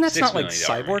even that's $6 not, like, Million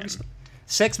Dollar cyborgs. Man.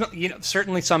 6 million,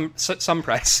 certainly some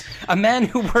price. A man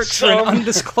who works for Some. an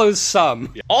undisclosed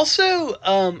sum.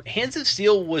 Also, Hands of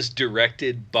Steel was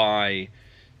directed by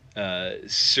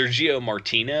Sergio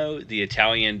Martino, the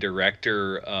Italian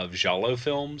director of giallo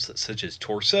films such as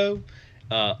Torso,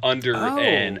 under Oh.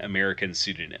 an American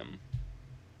pseudonym.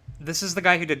 This is the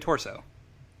guy who did Torso.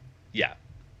 Yeah,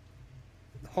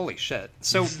 Holy shit.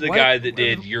 So this is the what- guy that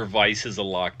did Your Vice is a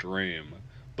Locked Room,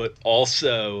 but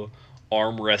also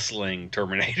arm wrestling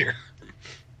Terminator.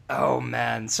 Oh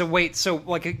man. So wait, so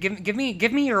like give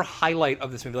me your highlight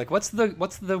of this movie. Like what's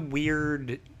the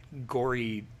weird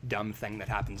gory dumb thing that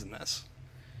happens in this?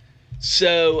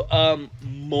 So,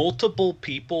 multiple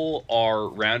people are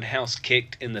roundhouse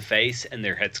kicked in the face and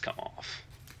their heads come off.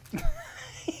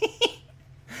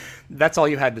 That's all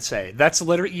you had to say. That's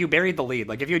literally you buried the lead.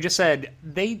 Like if you just said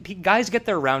guys get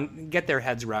their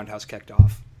heads roundhouse kicked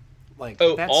off. Like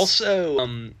Oh, that's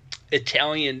also,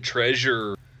 Italian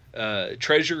treasure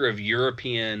of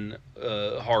European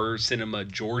horror cinema,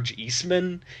 George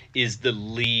Eastman, is the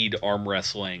lead arm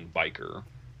wrestling biker.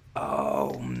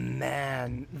 Oh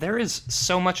man. There is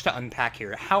so much to unpack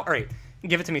here. All right,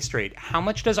 give it to me straight. How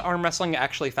much does arm wrestling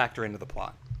actually factor into the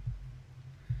plot?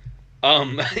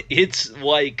 It's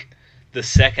like the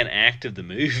second act of the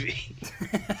movie.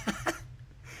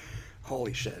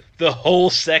 Holy shit. The whole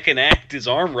second act is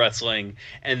arm wrestling,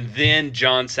 and then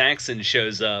John Saxon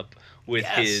shows up with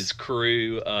Yes. his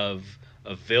crew of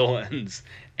villains.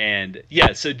 And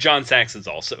yeah, so John Saxon's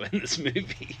also in this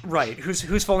movie. Right.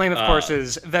 Whose full name of course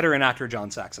is veteran actor John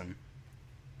Saxon.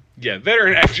 Yeah,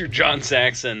 veteran actor John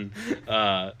Saxon,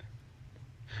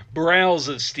 Brows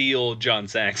of Steel John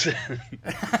Saxon.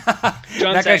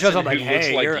 John That guy shows Saxon, up like, who looks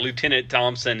 "Hey, like you're-" Lieutenant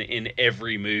Thompson in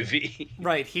every movie.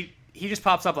 Right, he just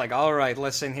pops up like, all right,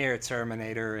 listen here,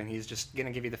 Terminator, and he's just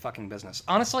gonna give you the fucking business.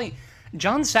 Honestly,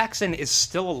 John Saxon is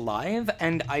still alive,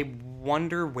 and I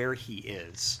wonder where he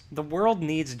is. The world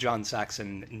needs John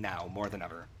Saxon now more than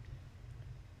ever.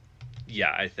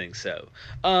 Yeah, I think so.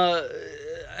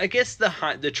 I guess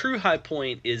the true high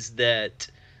point is that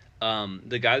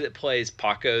the guy that plays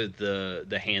Paco,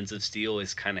 the Hands of Steel,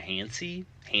 is kind of Hancy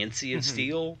of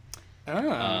Steel.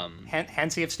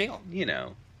 Hansi of Steel. You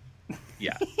know,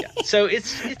 yeah. So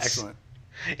it's Excellent.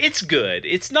 It's good.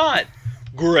 It's not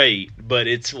great, but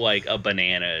it's like a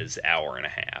bananas hour and a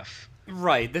half.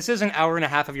 Right, this is an hour and a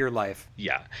half of your life.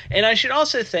 Yeah, and I should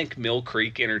also thank Mill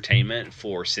Creek Entertainment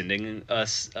for sending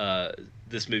us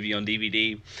this movie on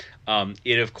DVD.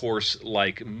 It, of course,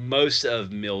 like most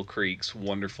of Mill Creek's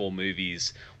wonderful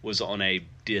movies, was on a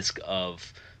disc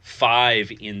of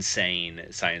 5 insane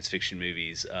science fiction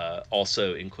movies.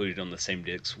 Also included on the same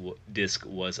disc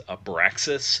was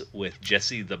Abraxas with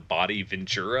Jesse the Body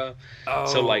Ventura. Oh,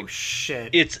 So, like,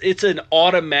 shit. It's an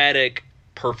automatic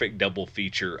perfect double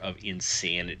feature of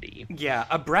insanity. Yeah,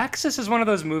 Abraxas is one of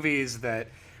those movies that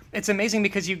it's amazing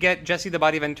because you get Jesse the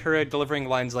Body Ventura delivering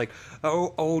lines like,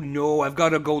 oh no, I've got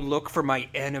to go look for my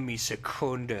enemy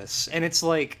Secundus. And it's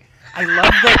like, I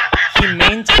love that he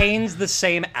maintains the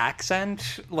same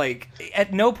accent. Like,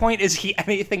 at no point is he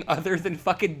anything other than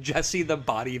fucking Jesse the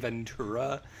Body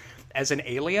Ventura as an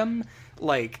alien.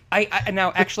 Like, I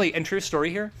now, actually, in true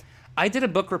story here, I did a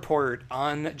book report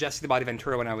on Jesse the Body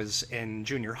Ventura when I was in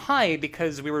junior high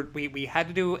because we had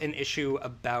to do an issue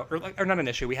about, or not an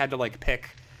issue, we had to like pick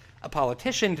a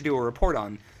politician to do a report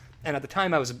on, and at the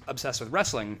time I was obsessed with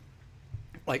wrestling.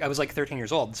 Like I was like 13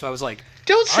 years old, so I was like,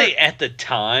 Don't say at the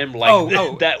time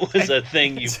like that was a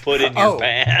thing you put in your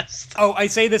past. Oh, I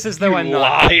say this as though I'm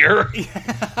liar.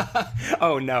 not.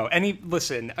 Oh no!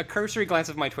 Listen, a cursory glance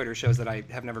of my Twitter shows that I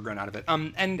have never grown out of it.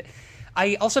 And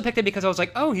I also picked it because I was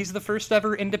like, oh, he's the first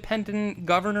ever independent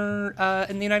governor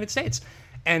in the United States.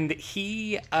 And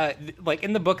he, like,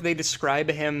 in the book, they describe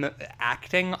him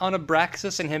acting on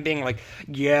Abraxas and him being like,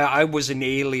 yeah, I was an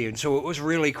alien, so it was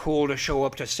really cool to show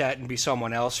up to set and be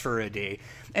someone else for a day.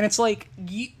 And it's like,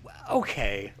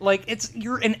 okay, like,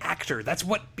 you're an actor. That's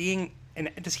what being...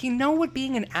 does he know what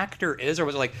being an actor is? Or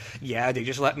was it like, yeah, they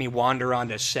just let me wander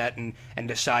onto set and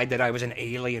decide that I was an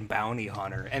alien bounty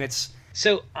hunter? And it's...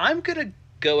 So I'm going to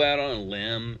go out on a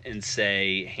limb and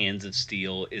say Hands of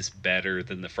Steel is better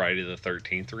than the Friday the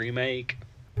 13th remake.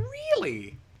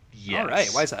 Really? Yes. All right.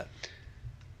 Why is that?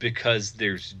 Because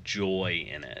there's joy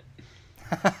in it.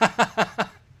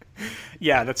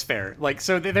 Yeah, that's fair. Like,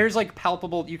 so there's like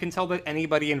palpable, you can tell that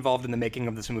anybody involved in the making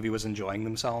of this movie was enjoying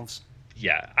themselves.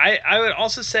 Yeah. I would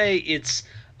also say it's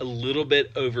a little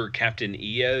bit over Captain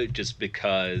EO just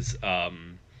because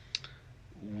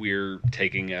we're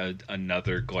taking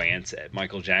another glance at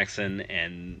Michael Jackson,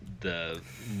 and the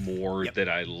more that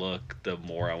I look, the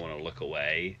more I want to look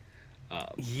away.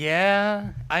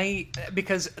 Yeah,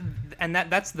 because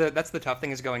that's the tough thing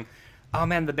is going, oh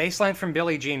man, the bass line from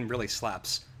Billie Jean really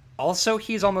slaps. Also,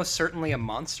 he's almost certainly a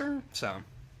monster, so.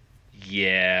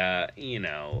 Yeah,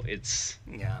 it's...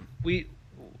 Yeah.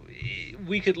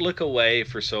 We could look away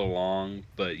for so long,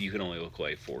 but you can only look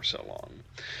away for so long.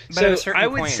 But so I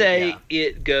would say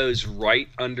it goes right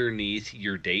underneath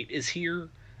Your Date Is Here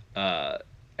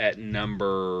at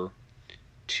number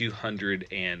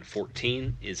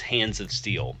 214 is Hands of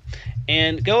Steel.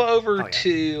 And go over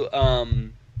to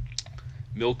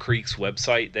Mill Creek's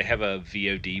website. They have a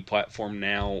VOD platform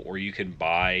now, or you can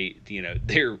buy,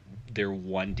 their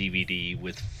one DVD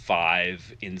with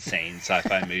 5 insane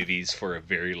sci-fi movies for a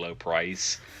very low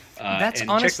price. That's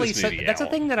honestly that's a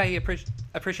thing that I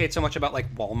appreciate so much about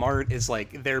like Walmart is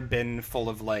like their bin full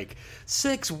of like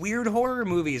 6 weird horror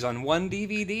movies on one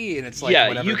DVD, and it's like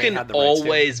you can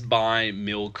always buy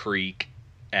Mill Creek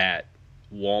at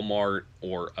Walmart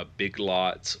or a Big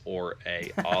Lots or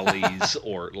a Ollie's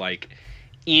or like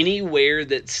anywhere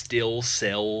that still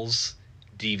sells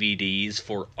DVDs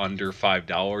for under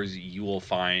 $5, you will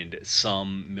find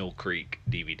some Mill Creek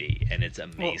DVD, and it's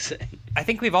amazing. Well, I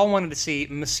think we've all wanted to see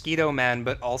Mosquito Man,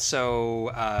 but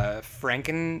also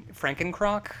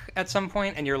Frankencroc at some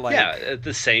point, and you're like... Yeah, at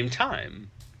the same time.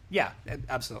 Yeah,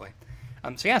 absolutely.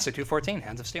 So 214,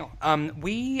 Hands of Steel.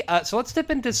 So let's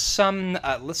dip into some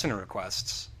listener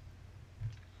requests.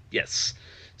 Yes.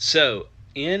 So,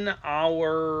 in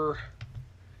our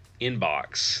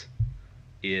inbox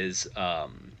is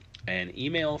an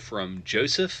email from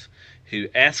Joseph who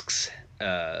asks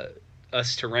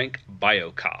us to rank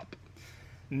BioCop.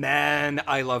 Man,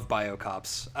 I love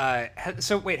BioCops.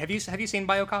 So wait, have you seen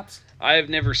BioCops? I have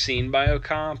never seen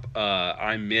BioCop.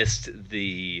 I missed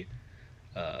the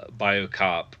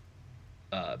BioCop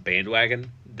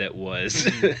bandwagon that was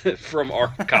from our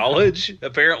college.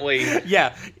 Apparently,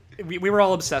 yeah. We were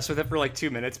all obsessed with it for like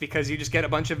 2 minutes because you just get a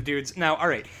bunch of dudes. Now, all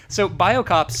right. So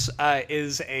BioCops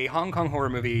is a Hong Kong horror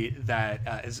movie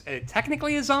that is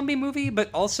technically a zombie movie,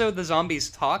 but also the zombies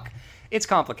talk. It's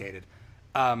complicated.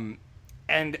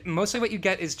 And mostly what you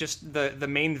get is just the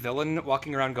main villain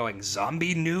walking around going,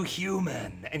 "Zombie new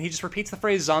human." And he just repeats the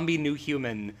phrase "zombie new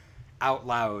human" out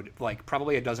loud like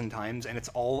probably a dozen times, and it's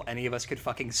all any of us could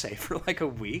fucking say for like a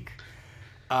week.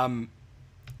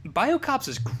 BioCops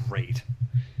is great.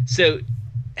 So,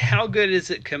 how good is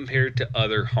it compared to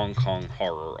other Hong Kong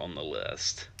horror on the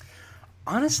list?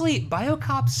 Honestly,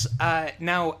 BioCops,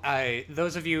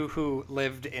 those of you who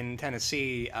lived in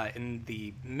Tennessee in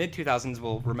the mid-2000s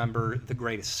will remember The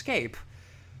Great Escape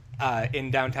in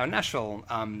downtown Nashville,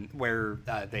 where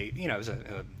it was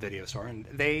a video store, and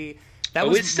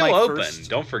it's still open,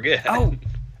 don't forget.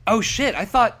 Oh shit! I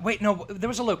thought. Wait, no. There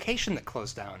was a location that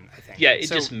closed down, I think. Yeah,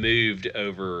 it just moved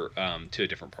over to a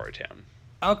different part of town.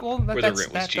 Oh well, that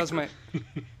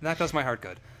does my heart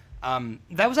good.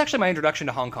 That was actually my introduction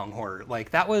to Hong Kong horror.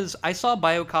 Like I saw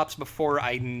BioCops before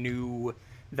I knew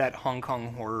that Hong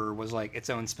Kong horror was like its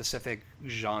own specific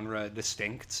genre,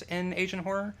 distinct in Asian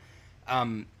horror.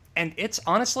 And it's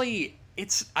honestly,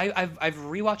 I've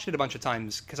rewatched it a bunch of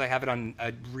times because I have it on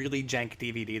a really jank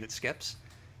DVD that skips.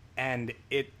 And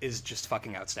it is just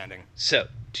fucking outstanding. So,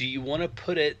 do you want to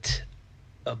put it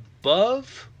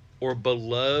above or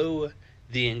below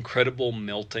The Incredible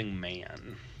Melting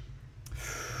Man?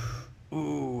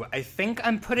 Ooh, I think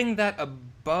I'm putting that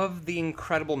above The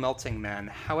Incredible Melting Man.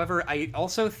 However, I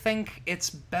also think it's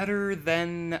better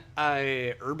than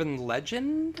Urban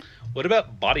Legend. What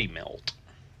about Body Melt?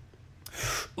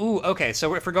 Ooh, okay.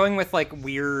 So if we're going with like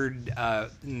weird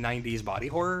 90s body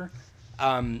horror,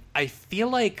 I feel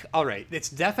like, all right, it's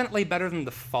definitely better than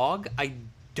The Fog. I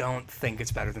don't think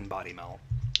it's better than Body Melt.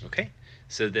 Okay,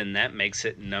 so then that makes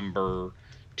it number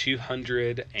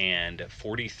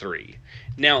 243.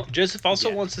 Now, Joseph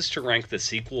also wants us to rank the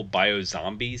sequel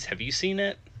Biozombies. Have you seen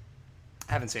it?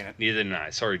 I haven't seen it. Neither did I.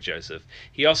 Sorry, Joseph.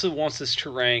 He also wants us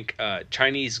to rank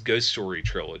Chinese Ghost Story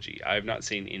trilogy. I have not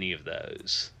seen any of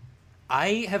those.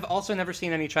 I have also never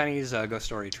seen any Chinese Ghost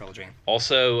Story trilogy.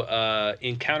 Also,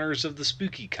 Encounters of the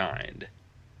Spooky Kind.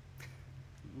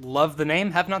 Love the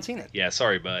name, have not seen it. Yeah,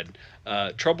 sorry, bud.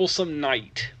 Troublesome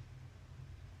Night.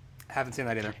 Haven't seen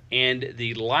that either. And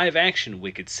the live-action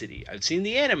Wicked City. I've seen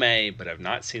the anime, but I've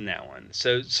not seen that one.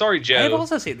 So, sorry, Joe. I've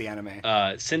also seen the anime.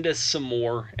 Send us some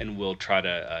more, and we'll try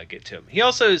to get to them. He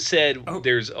also said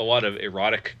there's a lot of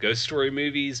erotic ghost story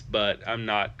movies, but I'm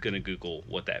not going to Google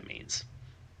what that means.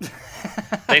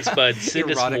 Thanks, bud.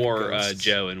 Send us more,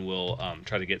 Joe, and we'll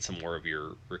try to get some more of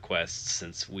your requests,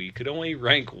 since we could only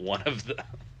rank one of them.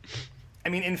 I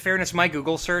mean, in fairness, my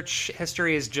Google search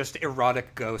history is just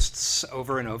erotic ghosts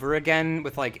over and over again,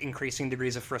 with like increasing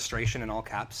degrees of frustration in all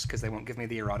caps because they won't give me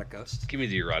the erotic ghosts. Give me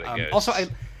the erotic ghosts. Also,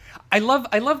 I love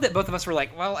that both of us were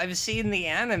like, well, I've seen the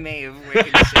anime of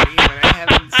Wicked City, but I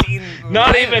haven't seen.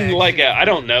 Not even like I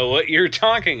don't know what you're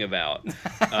talking about.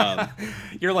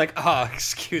 You're like,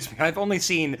 excuse me, I've only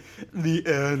seen the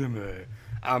anime.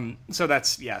 So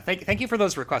that's Thank you for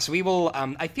those requests. We will.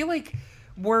 I feel like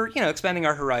we're expanding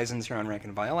our horizons here on Rank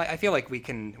and Vile. I feel like we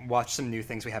can watch some new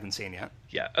things we haven't seen yet.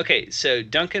 Yeah. Okay. So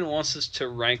Duncan wants us to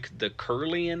rank the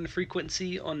Curlian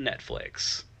Frequency on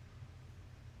Netflix.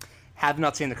 Have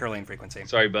not seen the Curlian Frequency.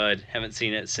 Sorry, bud. Haven't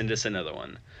seen it. Send us another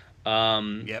one.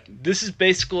 Yep. This is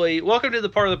basically welcome to the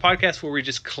part of the podcast where we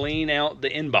just clean out the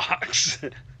inbox.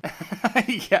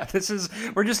 Yeah,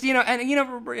 we're just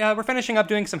we're finishing up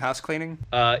doing some house cleaning.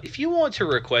 If you want to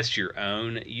request your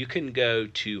own, you can go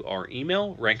to our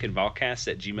email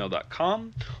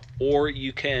rankandvilecast@gmail.com, or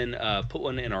you can put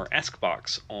one in our Ask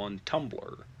box on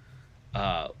Tumblr.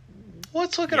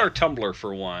 Let's look at our Tumblr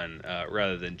for one,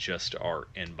 rather than just our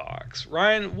inbox.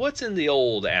 Ryan, what's in the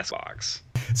old Ask box?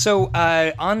 So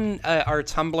on our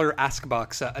Tumblr Ask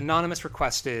box, Anonymous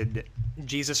requested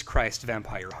Jesus Christ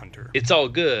Vampire Hunter. It's all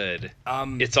good.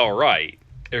 It's all right.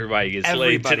 Everybody gets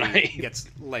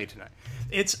laid tonight.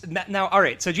 It's now all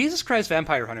right. So Jesus Christ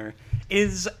Vampire Hunter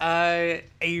is a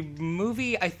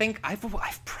movie. I think I've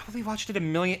probably watched it a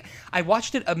million. I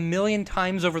watched it a million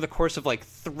times over the course of like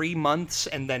 3 months,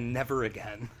 and then never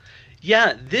again.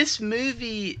 Yeah, this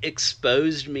movie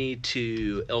exposed me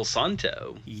to El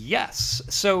Santo. Yes.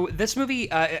 So this movie,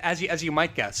 as you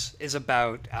might guess, is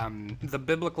about the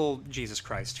biblical Jesus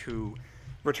Christ who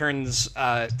returns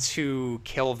to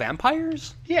kill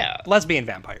vampires. Yeah. Lesbian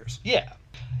vampires. Yeah.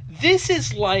 This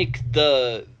is like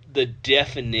the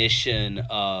definition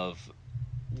of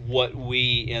what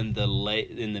we in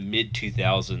the mid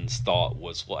 2000s thought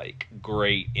was like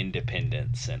great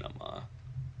independent cinema.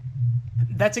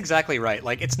 That's exactly right.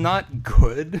 Like, it's not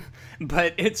good,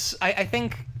 but it's. I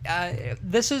think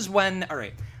this is when. All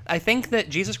right. I think that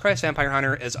Jesus Christ Vampire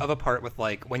Hunter is of a part with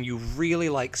like when you really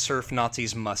like Surf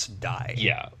Nazis Must Die.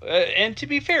 Yeah, and to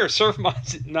be fair, Surf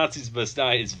Nazis Must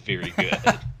Die is very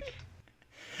good.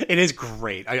 It is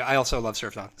great. I also love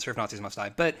Surf Nazis Must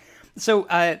Die. But so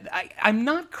I'm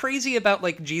not crazy about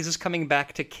like Jesus coming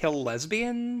back to kill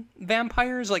lesbian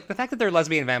vampires. Like the fact that they're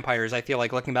lesbian vampires, I feel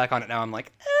like looking back on it now, I'm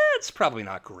like, it's probably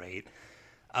not great.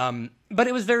 But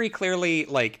it was very clearly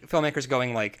like filmmakers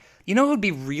going like, what would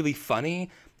be really funny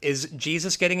is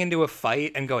Jesus getting into a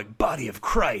fight and going, body of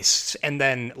Christ. And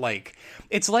then like,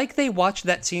 it's like they watched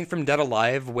that scene from Dead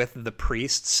Alive with the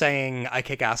priest saying, I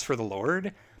kick ass for the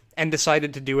Lord, and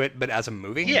decided to do it, but as a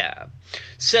movie. Yeah.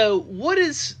 So what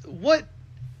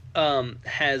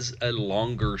has a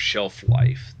longer shelf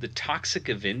life, the Toxic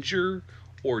Avenger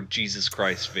or Jesus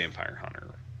Christ Vampire Hunter?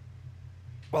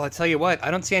 Well, I tell you what,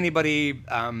 I don't see anybody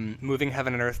moving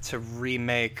heaven and earth to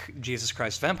remake Jesus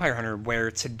Christ Vampire Hunter, where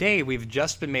today we've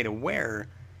just been made aware.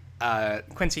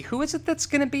 Quincy, who is it that's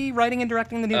going to be writing and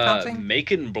directing the new Toxic?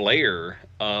 Macon Blair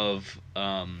of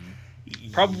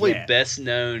probably best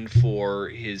known for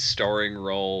his starring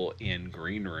role in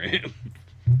Green Room.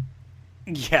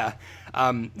 Yeah.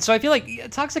 So I feel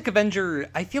like Toxic Avenger,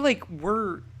 I feel like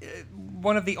we're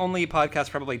one of the only podcasts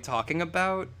probably talking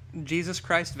about Jesus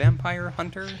Christ Vampire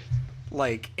Hunter.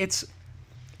 Like, it's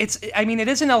I mean, it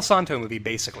is an El Santo movie,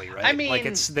 basically, right? I mean, like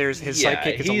there's his yeah,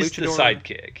 sidekick is a he's the luchador.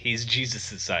 sidekick. He's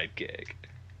Jesus' sidekick.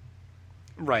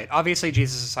 Right. Obviously,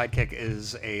 Jesus' sidekick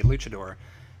is a luchador,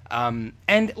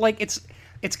 and like it's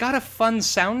got a fun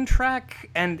soundtrack,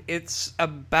 and it's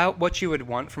about what you would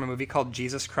want from a movie called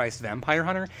Jesus Christ Vampire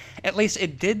Hunter. At least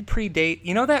it did predate,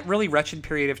 you know, that really wretched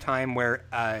period of time where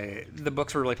the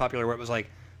books were really popular, where it was like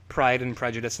Pride and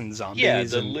Prejudice and zombies. Yeah,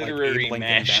 the and, literary like, Abe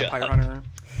Lincoln mashup. Vampire Hunter.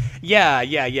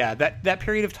 Yeah. That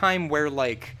period of time where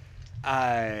like,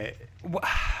 I'm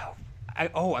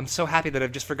so happy that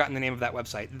I've just forgotten the name of that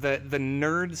website. The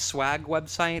Nerd Swag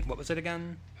website. What was it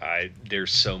again?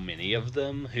 There's so many of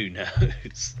them. Who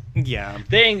knows? Yeah.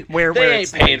 They ain't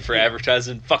paying for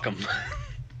advertising. Fuck them.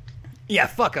 Yeah,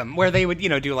 fuck them. Where they would,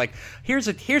 do like, here's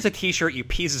a T-shirt, you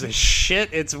pieces of shit.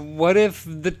 It's what if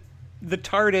the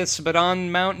TARDIS, but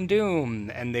on Mountain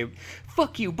Doom, and they,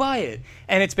 fuck you, buy it.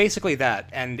 And it's basically that,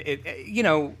 and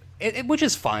it which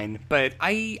is fine. But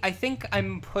I think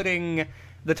I'm putting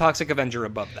the Toxic Avenger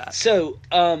above that. So,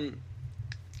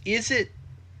 is it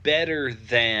better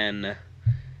than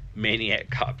Maniac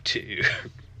Cop 2?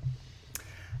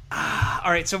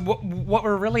 All right, so what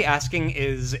we're really asking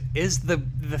is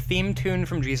the theme tune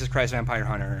from Jesus Christ Vampire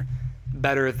Hunter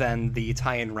better than the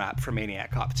tie-in rap for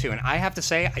Maniac Cop 2? And I have to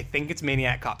say, I think it's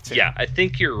Maniac Cop 2. Yeah, I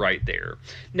think you're right there.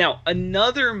 Now,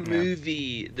 another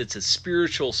movie that's a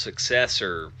spiritual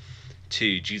successor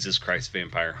to Jesus Christ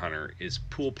Vampire Hunter is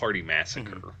Pool Party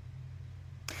Massacre. Mm-hmm.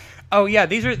 Oh yeah,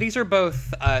 these are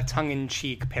both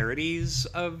tongue-in-cheek parodies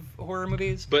of horror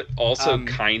movies, but also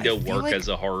kind of work like, as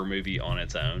a horror movie on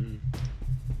its own.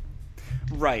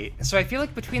 Right. So I feel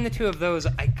like between the two of those,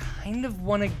 I kind of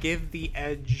want to give the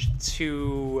edge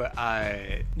to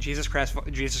Jesus Christ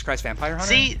Vampire Hunter.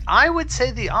 See, I would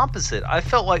say the opposite. I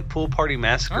felt like Pool Party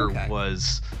Massacre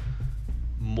was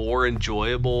more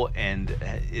enjoyable and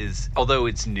although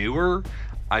it's newer,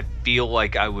 I feel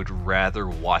like I would rather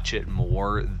watch it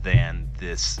more than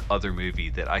this other movie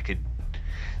that I could.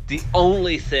 The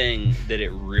only thing that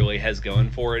it really has going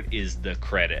for it is the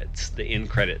credits, the end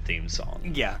credit theme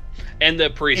song. Yeah. And the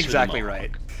priest exactly with the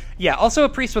mohawk. Right. Yeah, also a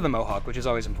priest with a mohawk, which is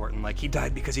always important. Like, he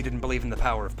died because he didn't believe in the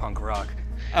power of punk rock.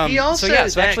 He also,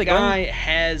 that guy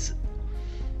has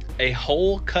a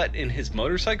hole cut in his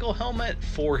motorcycle helmet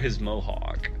for his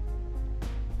mohawk.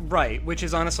 Right, which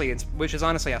is honestly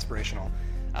aspirational.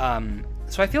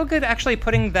 So I feel good actually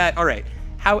putting that. All right,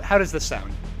 how does this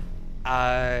sound?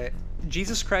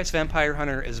 Jesus Christ Vampire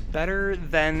Hunter is better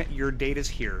than Your Date Is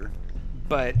Here,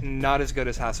 but not as good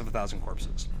as House of a Thousand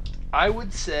Corpses. I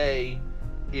would say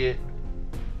you're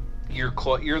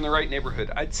in the right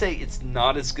neighborhood. I'd say it's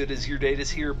not as good as Your Date Is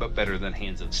Here, but better than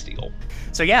Hands of Steel.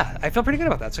 So yeah, I feel pretty good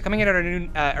about that. So coming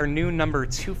in at our new number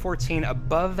 214,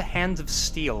 above Hands of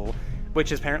Steel,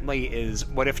 which apparently is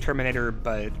What If Terminator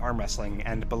but arm wrestling,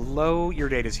 and below Your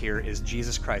Date Is Here is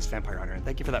Jesus Christ Vampire Hunter. And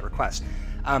thank you for that request.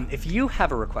 If you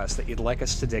have a request that you'd like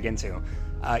us to dig into,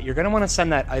 you're going to want to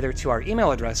send that either to our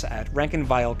email address at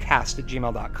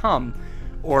rankandvilecast@gmail.com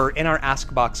or in our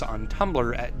Ask box on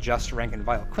Tumblr at Just Rank and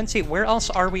Vile. Quincy, where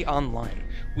else are we online?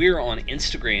 We are on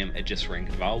Instagram at Just Rank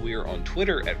and Vile. We are on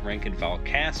Twitter at Rank and Vile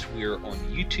Cast. We are on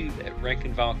YouTube at Rank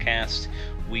and Vile Cast.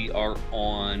 We are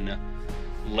on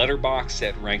Letterboxd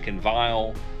at Rank and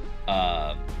Vile.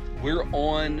 We're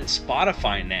on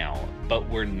Spotify now, but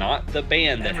we're not the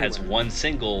band that has one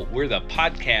single. We're the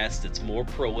podcast that's more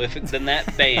prolific than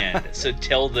that band. So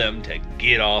tell them to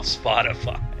get off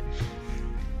Spotify.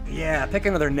 Yeah, pick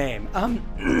another name.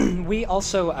 We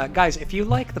also, guys, if you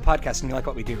like the podcast and you like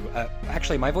what we do,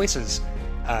 actually, my voice is.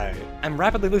 I'm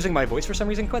rapidly losing my voice for some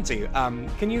reason, Quincy.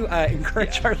 Can you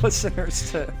encourage our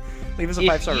listeners to leave us a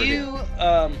 5-star review? If you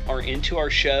are into our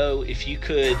show, if you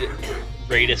could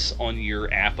rate us on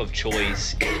your app of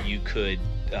choice, if you could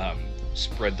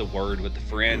spread the word with a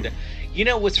friend. You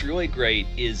know what's really great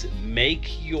is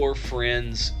make your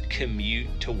friends commute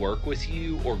to work with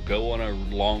you or go on a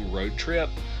long road trip,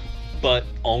 but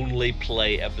only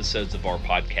play episodes of our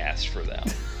podcast for them.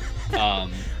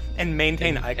 And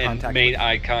maintain eye contact.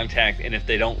 Eye contact, and if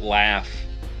they don't laugh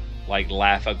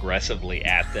aggressively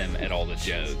at them at all the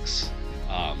jokes.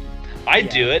 I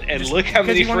do it, and look how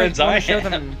many friends I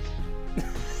have.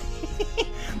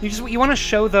 You want to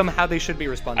show them how they should be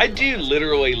responding. I do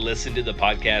literally listen to the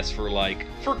podcast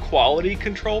for quality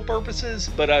control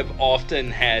purposes, but I've often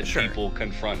had people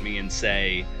confront me and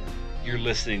say, "You're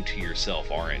listening to yourself,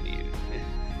 aren't you?"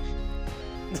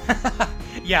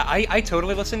 Yeah, I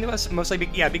totally listen to us, mostly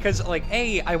because, like,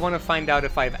 A, I want to find out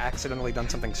if I've accidentally done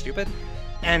something stupid,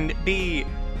 and B,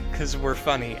 because we're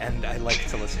funny and I like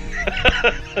to listen.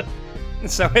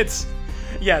 So it's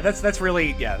Yeah, that's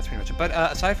pretty much it. But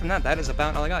aside from that, that is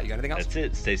about all I got. You got anything else? That's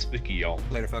it. Stay spooky, y'all.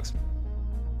 Later, folks.